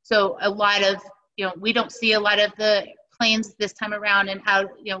 So a lot of, we don't see a lot of the planes this time around, and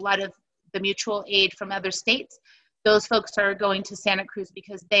a lot of the mutual aid from other states. Those folks are going to Santa Cruz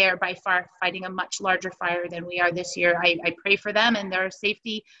because they are by far fighting a much larger fire than we are this year. I pray for them and their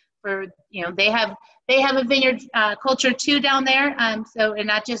safety. For they have a vineyard culture too down there. So, and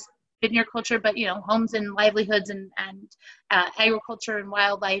not just vineyard culture, but homes and livelihoods and agriculture and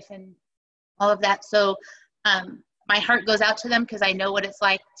wildlife and all of that. So my heart goes out to them because I know what it's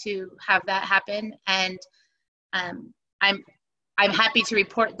like to have that happen. And I'm happy to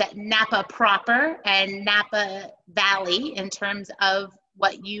report that Napa proper and Napa Valley, in terms of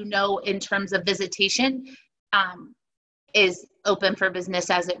what in terms of visitation, is open for business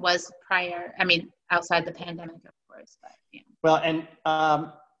as it was prior. I mean, outside the pandemic, of course. But, Well, and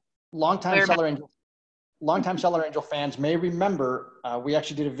longtime Cellar Angel fans may remember we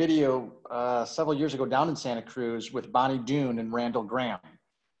actually did a video several years ago down in Santa Cruz with Bonnie Doon and Randall Graham.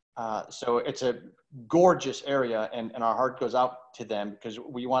 So it's a gorgeous area, and our heart goes out to them because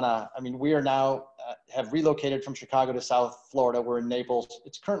we are now have relocated from Chicago to South Florida. We're in Naples.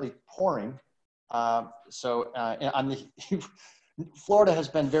 It's currently pouring. Florida has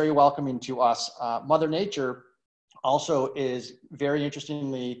been very welcoming to us. Mother Nature also is very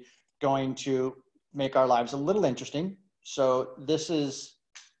interestingly going to make our lives a little interesting. So this is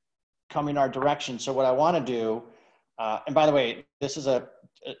coming our direction. So what I want to do, and by the way, this is a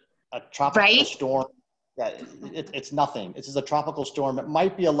tropical storm. Yeah, it's nothing. This is a tropical storm. It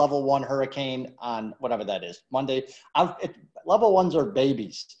might be a level 1 hurricane on whatever that is, Monday. Level 1s are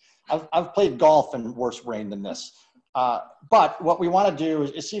babies. I've played golf in worse rain than this. But what we want to do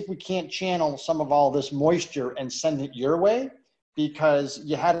is see if we can't channel some of all this moisture and send it your way, because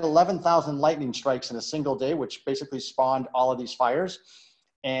you had 11,000 lightning strikes in a single day, which basically spawned all of these fires.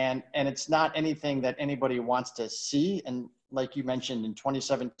 And it's not anything that anybody wants to see. And like you mentioned, in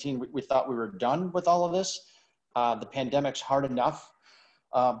 2017, we thought we were done with all of this. The pandemic's hard enough.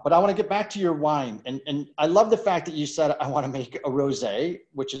 But I want to get back to your wine. And I love the fact that you said, I want to make a rosé,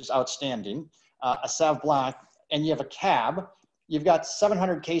 which is outstanding. a Sauv Blanc, and you have a cab, you've got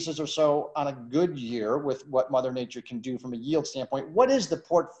 700 cases or so on a good year with what Mother Nature can do from a yield standpoint. What is the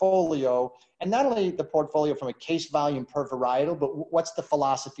portfolio, and not only the portfolio from a case volume per varietal, but what's the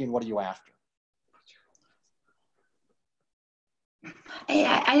philosophy and what are you after?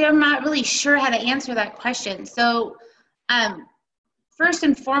 I am not really sure how to answer that question. So first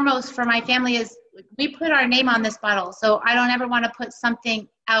and foremost for my family is we put our name on this bottle. So I don't ever want to put something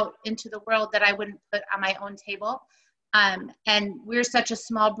out into the world that I wouldn't put on my own table. And we're such a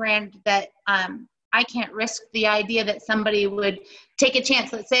small brand that I can't risk the idea that somebody would take a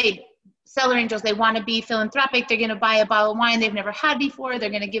chance. Let's say Cellar Angels, they want to be philanthropic. They're going to buy a bottle of wine they've never had before. They're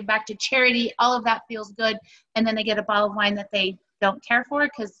going to give back to charity. All of that feels good. And then they get a bottle of wine that they don't care for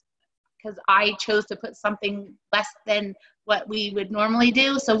because I chose to put something less than what we would normally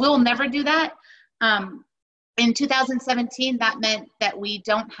do. So we'll never do that. In 2017, that meant that we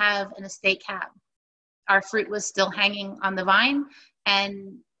don't have an estate cab. Our fruit was still hanging on the vine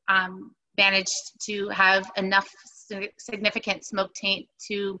and managed to have enough significant smoke taint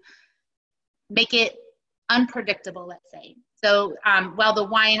to make it unpredictable, let's say. So while the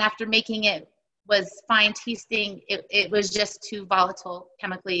wine, after making it, was fine tasting, it was just too volatile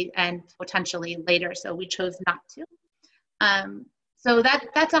chemically and potentially later, so we chose not to. So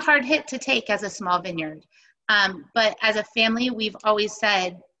that's a hard hit to take as a small vineyard. But as a family, we've always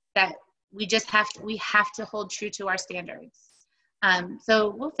said that we have to hold true to our standards. So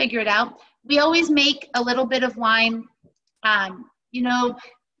we'll figure it out. We always make a little bit of wine.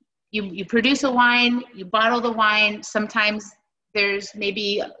 You produce a wine, you bottle the wine. Sometimes there's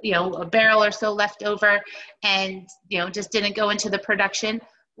maybe, a barrel or so left over and, just didn't go into the production.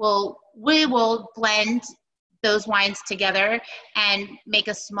 Well, we will blend those wines together and make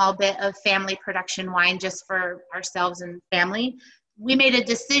a small bit of family production wine just for ourselves and family. We made a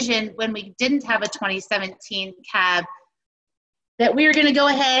decision when we didn't have a 2017 cab that we were going to go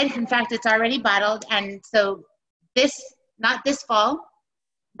ahead. In fact, it's already bottled. And so not this fall,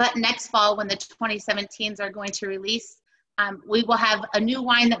 but next fall when the 2017s are going to release, we will have a new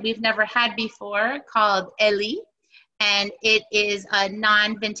wine that we've never had before called Eli, and it is a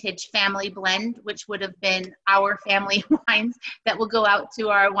non-vintage family blend, which would have been our family wines that will go out to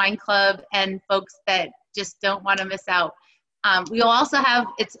our wine club and folks that just don't want to miss out. We'll also have,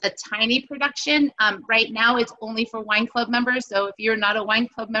 it's a tiny production. Right now it's only for wine club members, so if you're not a wine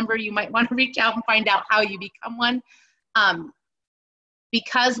club member, you might want to reach out and find out how you become one.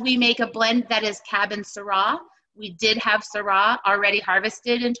 Because we make a blend that is Cab and Syrah, we did have Syrah already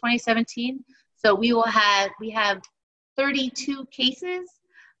harvested in 2017. So we have 32 cases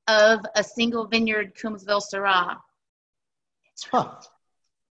of a single vineyard Coombsville Syrah. Huh.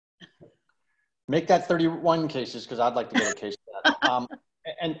 Make that 31 cases because I'd like to get a case of that.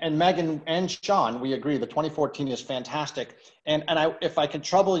 And Megan and Sean, we agree the 2014 is fantastic. And if I can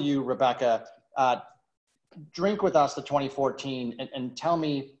trouble you, Rebecca, drink with us the 2014 and tell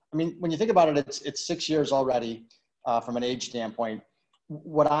me, when you think about it, it's 6 years already from an age standpoint.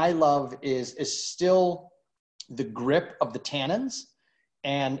 What I love is still the grip of the tannins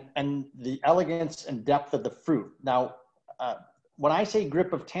and the elegance and depth of the fruit. Now, when I say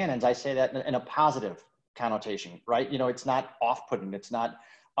grip of tannins, I say that in a positive connotation, right? It's not off-putting, it's not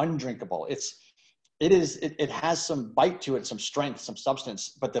undrinkable. It has some bite to it, some strength, some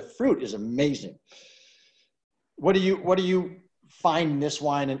substance, but the fruit is amazing. What do you find in this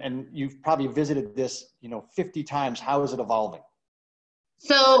wine, and you've probably visited this, 50 times. How is it evolving?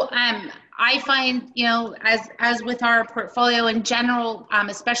 So I find, as with our portfolio in general,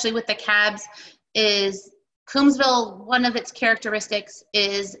 especially with the cabs, is Coombsville, one of its characteristics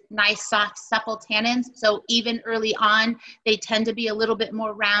is nice, soft, supple tannins. So even early on, they tend to be a little bit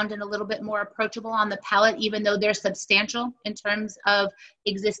more round and a little bit more approachable on the palate, even though they're substantial in terms of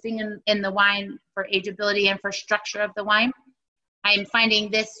existing in the wine for ageability and for structure of the wine. I'm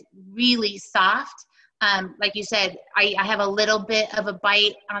finding this really soft. Like you said, I have a little bit of a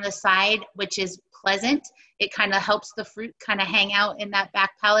bite on the side, which is pleasant. It kind of helps the fruit kind of hang out in that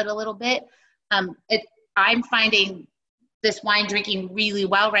back palate a little bit. I'm finding this wine drinking really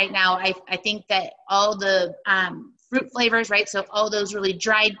well right now. I think that all the fruit flavors, right? So all those really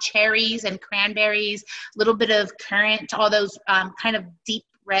dried cherries and cranberries, a little bit of currant, all those kind of deep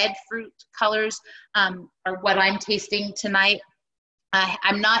red fruit colors are what I'm tasting tonight.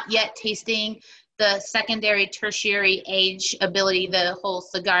 I'm not yet tasting the secondary, tertiary age ability, the whole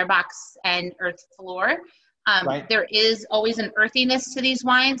cigar box and earth floor. Right. There is always an earthiness to these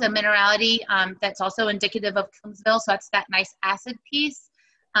wines, a minerality that's also indicative of Coombsville. So that's that nice acid piece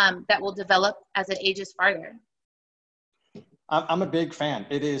that will develop as it ages farther. I'm a big fan.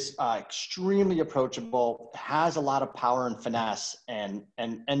 It is extremely approachable, has a lot of power and finesse, and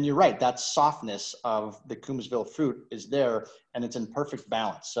you're right, that softness of the Coombsville fruit is there, and it's in perfect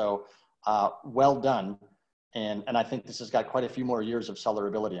balance. So well done, and I think this has got quite a few more years of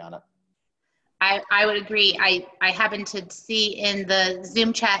cellarability on it. I would agree. I happened to see in the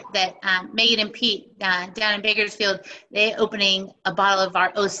Zoom chat that Megan and Pete down in Bakersfield, they're opening a bottle of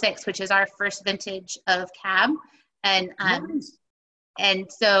our '06, which is our first vintage of Cab. And Nice. and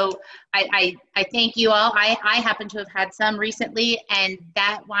so I thank you all. I happen to have had some recently, and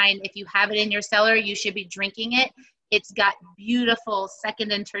that wine, if you have it in your cellar, you should be drinking it. It's got beautiful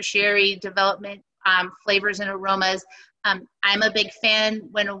second and tertiary development flavors and aromas. I'm a big fan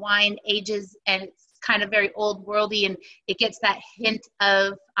when a wine ages and it's kind of very old worldy and it gets that hint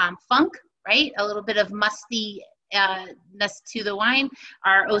of funk, right? A little bit of mustiness to the wine.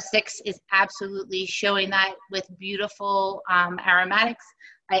 Our '06 is absolutely showing that with beautiful aromatics.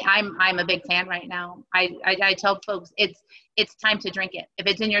 I'm a big fan right now. I tell folks it's time to drink it. If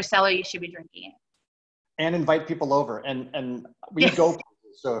it's in your cellar, you should be drinking it. And invite people over, and we go.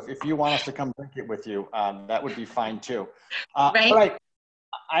 So if you want us to come drink it with you, that would be fine too. Right. All right.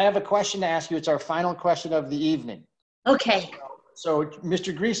 I have a question to ask you. It's our final question of the evening. Okay. So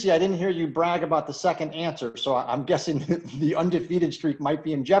Mr. Greasy, I didn't hear you brag about the second answer, so I'm guessing the undefeated streak might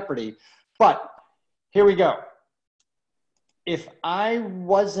be in jeopardy. But here we go. If I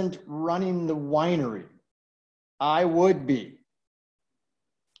wasn't running the winery, I would be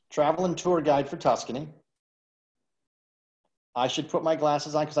travel and tour guide for Tuscany. I should put my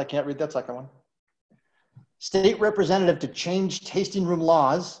glasses on because I can't read that second one. State representative to change tasting room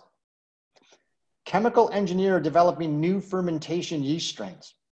laws. Chemical engineer developing new fermentation yeast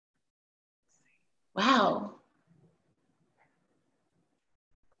strains. Wow.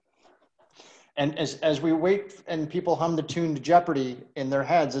 And as we wait and people hum the tune to Jeopardy in their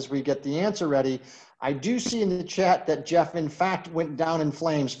heads as we get the answer ready, I do see in the chat that Jeff, in fact, went down in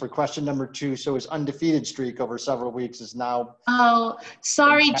flames for question number 2. So his undefeated streak over several weeks is now. Oh,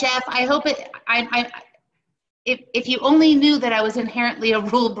 sorry, Jeff. I hope it. If you only knew that I was inherently a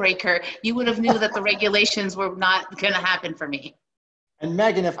rule breaker, you would have knew that the regulations were not going to happen for me. And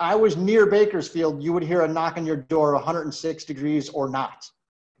Megan, if I was near Bakersfield, you would hear a knock on your door, 106 degrees or not.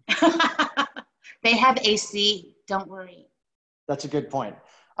 They have AC. Don't worry. That's a good point.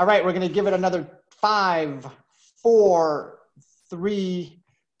 All right, we're going to give it another 5, 4, 3,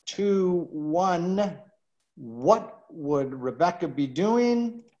 2, 1. What would Rebecca be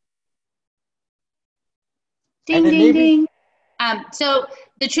doing? Ding, ding, ding. So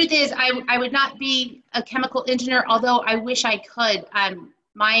the truth is, I would not be a chemical engineer, although I wish I could.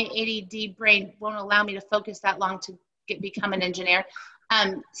 My ADD brain won't allow me to focus that long to become an engineer.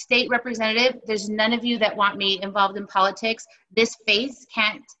 State representative, there's none of you that want me involved in politics. This face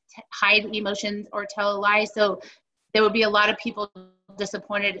can't hide emotions or tell a lie. So there would be a lot of people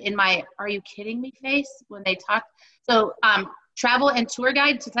disappointed in my "are you kidding me" face when they talk. So travel and tour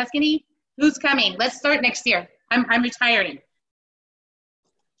guide to Tuscany, who's coming? Let's start next year. I'm retiring.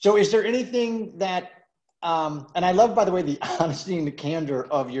 So is there anything that, and I love, by the way, the honesty and the candor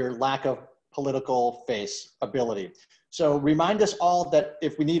of your lack of political face ability. So remind us all that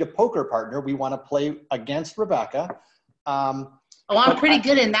if we need a poker partner, we want to play against Rebecca. Oh, I'm pretty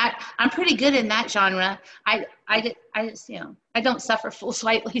good in that. I'm pretty good in that genre. I just, I don't suffer fools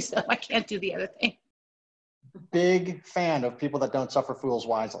lightly, so I can't do the other thing. Big fan of people that don't suffer fools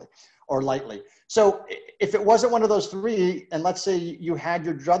wisely or lightly. So if it wasn't one of those 3, and let's say you had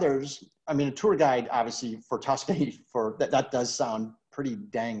your druthers, I mean, a tour guide, obviously, for Tuscany, for that does sound pretty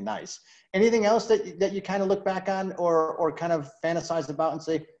dang nice. Anything else that you kind of look back on or kind of fantasize about and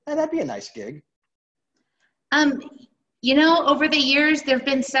say, hey, that'd be a nice gig? Over the years, there have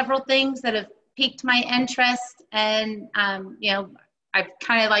been several things that have piqued my interest, and I've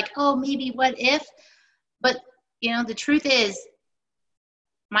kind of like, oh, maybe what if? But the truth is,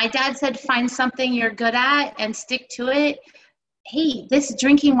 my dad said, find something you're good at and stick to it. Hey, this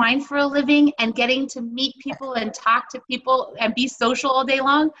drinking wine for a living and getting to meet people and talk to people and be social all day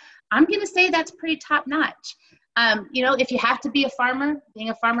long, I'm going to say that's pretty top notch. If you have to be a farmer, being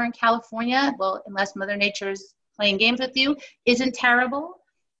a farmer in California, well, unless Mother Nature's playing games with you, isn't terrible.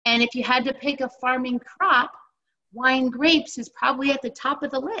 And if you had to pick a farming crop, wine grapes is probably at the top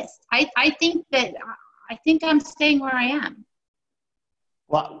of the list. I think I'm staying where I am.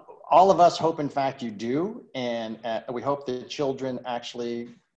 Well, all of us hope, in fact, you do. And we hope the children actually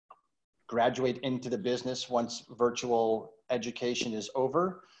graduate into the business once virtual education is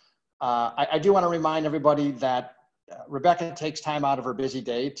over. I do want to remind everybody that Rebecca takes time out of her busy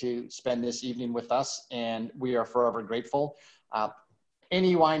day to spend this evening with us, and we are forever grateful.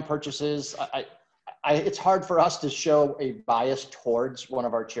 Any wine purchases, it's hard for us to show a bias towards one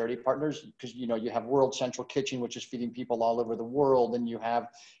of our charity partners because, you know, you have World Central Kitchen, which is feeding people all over the world, and you have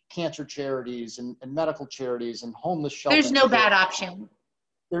cancer charities and medical charities and homeless shelters. There's no bad option.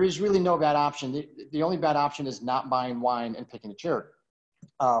 There is really no bad option. The only bad option is not buying wine and picking a charity.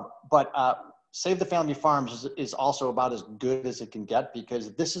 But Save the Family Farms is also about as good as it can get,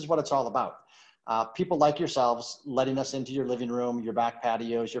 because this is what it's all about. People like yourselves letting us into your living room, your back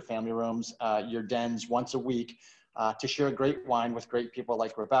patios, your family rooms, your dens once a week to share great wine with great people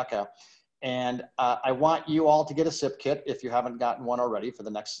like Rebecca. And I want you all to get a sip kit if you haven't gotten one already for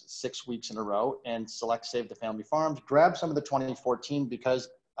the next 6 weeks in a row, and select Save the Family Farms. Grab some of the 2014 because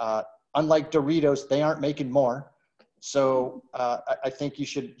unlike Doritos, they aren't making more. So I think you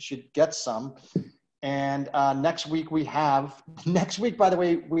should get some. And next week, by the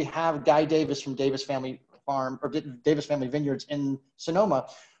way, we have Guy Davis from Davis Family Farm, or Davis Family Vineyards in Sonoma,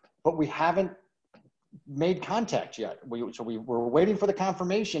 but we haven't made contact yet. So we're waiting for the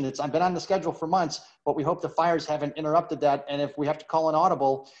confirmation. I've been on the schedule for months, but we hope the fires haven't interrupted that. And if we have to call an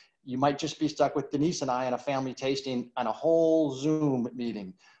audible, you might just be stuck with Denise and I on a family tasting on a whole Zoom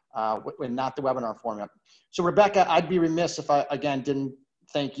meeting, and not the webinar format. So Rebecca, I'd be remiss if I, again, didn't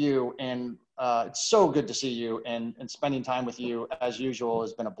thank you. And it's so good to see you, and spending time with you as usual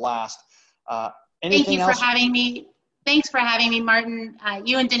has been a blast. Thank you for having me. Thanks for having me, Martin.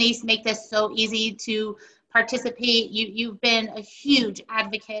 You and Denise make this so easy to participate. You've been a huge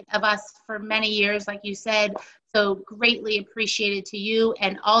advocate of us for many years, like you said, so greatly appreciated to you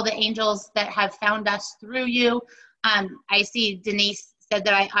and all the angels that have found us through you. I see Denise said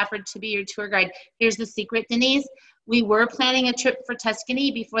that I offered to be your tour guide. Here's the secret, Denise. We were planning a trip for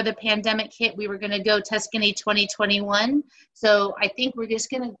Tuscany before the pandemic hit. We were going to go Tuscany 2021. So I think we're just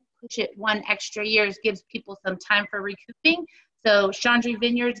going to push it 1 extra year. It gives people some time for recouping. So Sciandri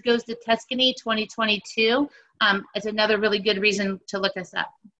Vineyards goes to Tuscany 2022. It's another really good reason to look us up.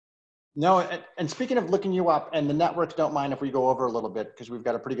 No, and speaking of looking you up, and the networks don't mind if we go over a little bit because we've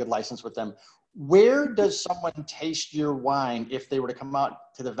got a pretty good license with them. Where does someone taste your wine if they were to come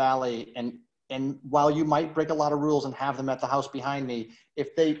out to the Valley? And while you might break a lot of rules and have them at the house behind me,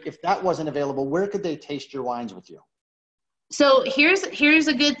 if that wasn't available, where could they taste your wines with you? So here's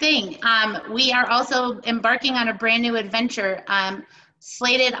a good thing. We are also embarking on a brand new adventure.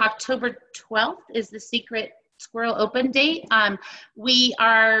 Slated October 12th is the Secret Squirrel Open date. We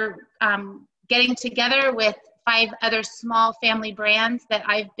are getting together with 5 other small family brands that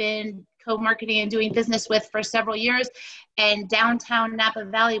I've been co-marketing and doing business with for several years. And downtown Napa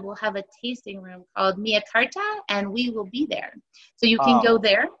Valley will have a tasting room called Mia Carta, and we will be there. So you can go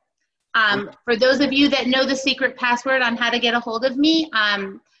there. For those of you that know the secret password on how to get a hold of me,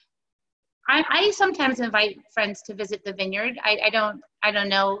 I sometimes invite friends to visit the vineyard. I don't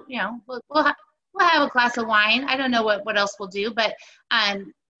know, you know, we'll have a glass of wine. I don't know what else we'll do, but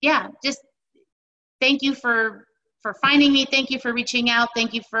yeah, just thank you for finding me. Thank you for reaching out.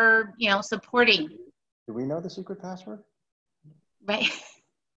 Thank you for, you know, supporting. Do we know the secret password? Right.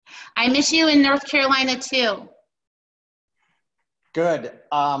 I miss you in North Carolina too. Good.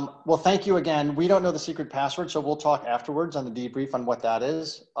 Well, thank you again. We don't know the secret password, so we'll talk afterwards on the debrief on what that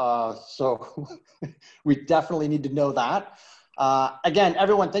is. So we definitely need to know that. Again,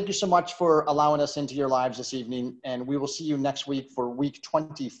 everyone, thank you so much for allowing us into your lives this evening, and we will see you next week for week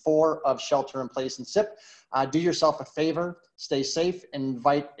 24 of Shelter in Place and Sip. Do yourself a favor, stay safe,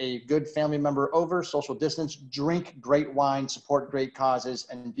 invite a good family member over, social distance, drink great wine, support great causes,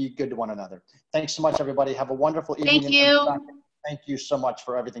 and be good to one another. Thanks so much, everybody. Have a wonderful evening. Thank you. Thank you so much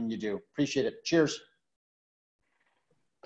for everything you do. Appreciate it. Cheers.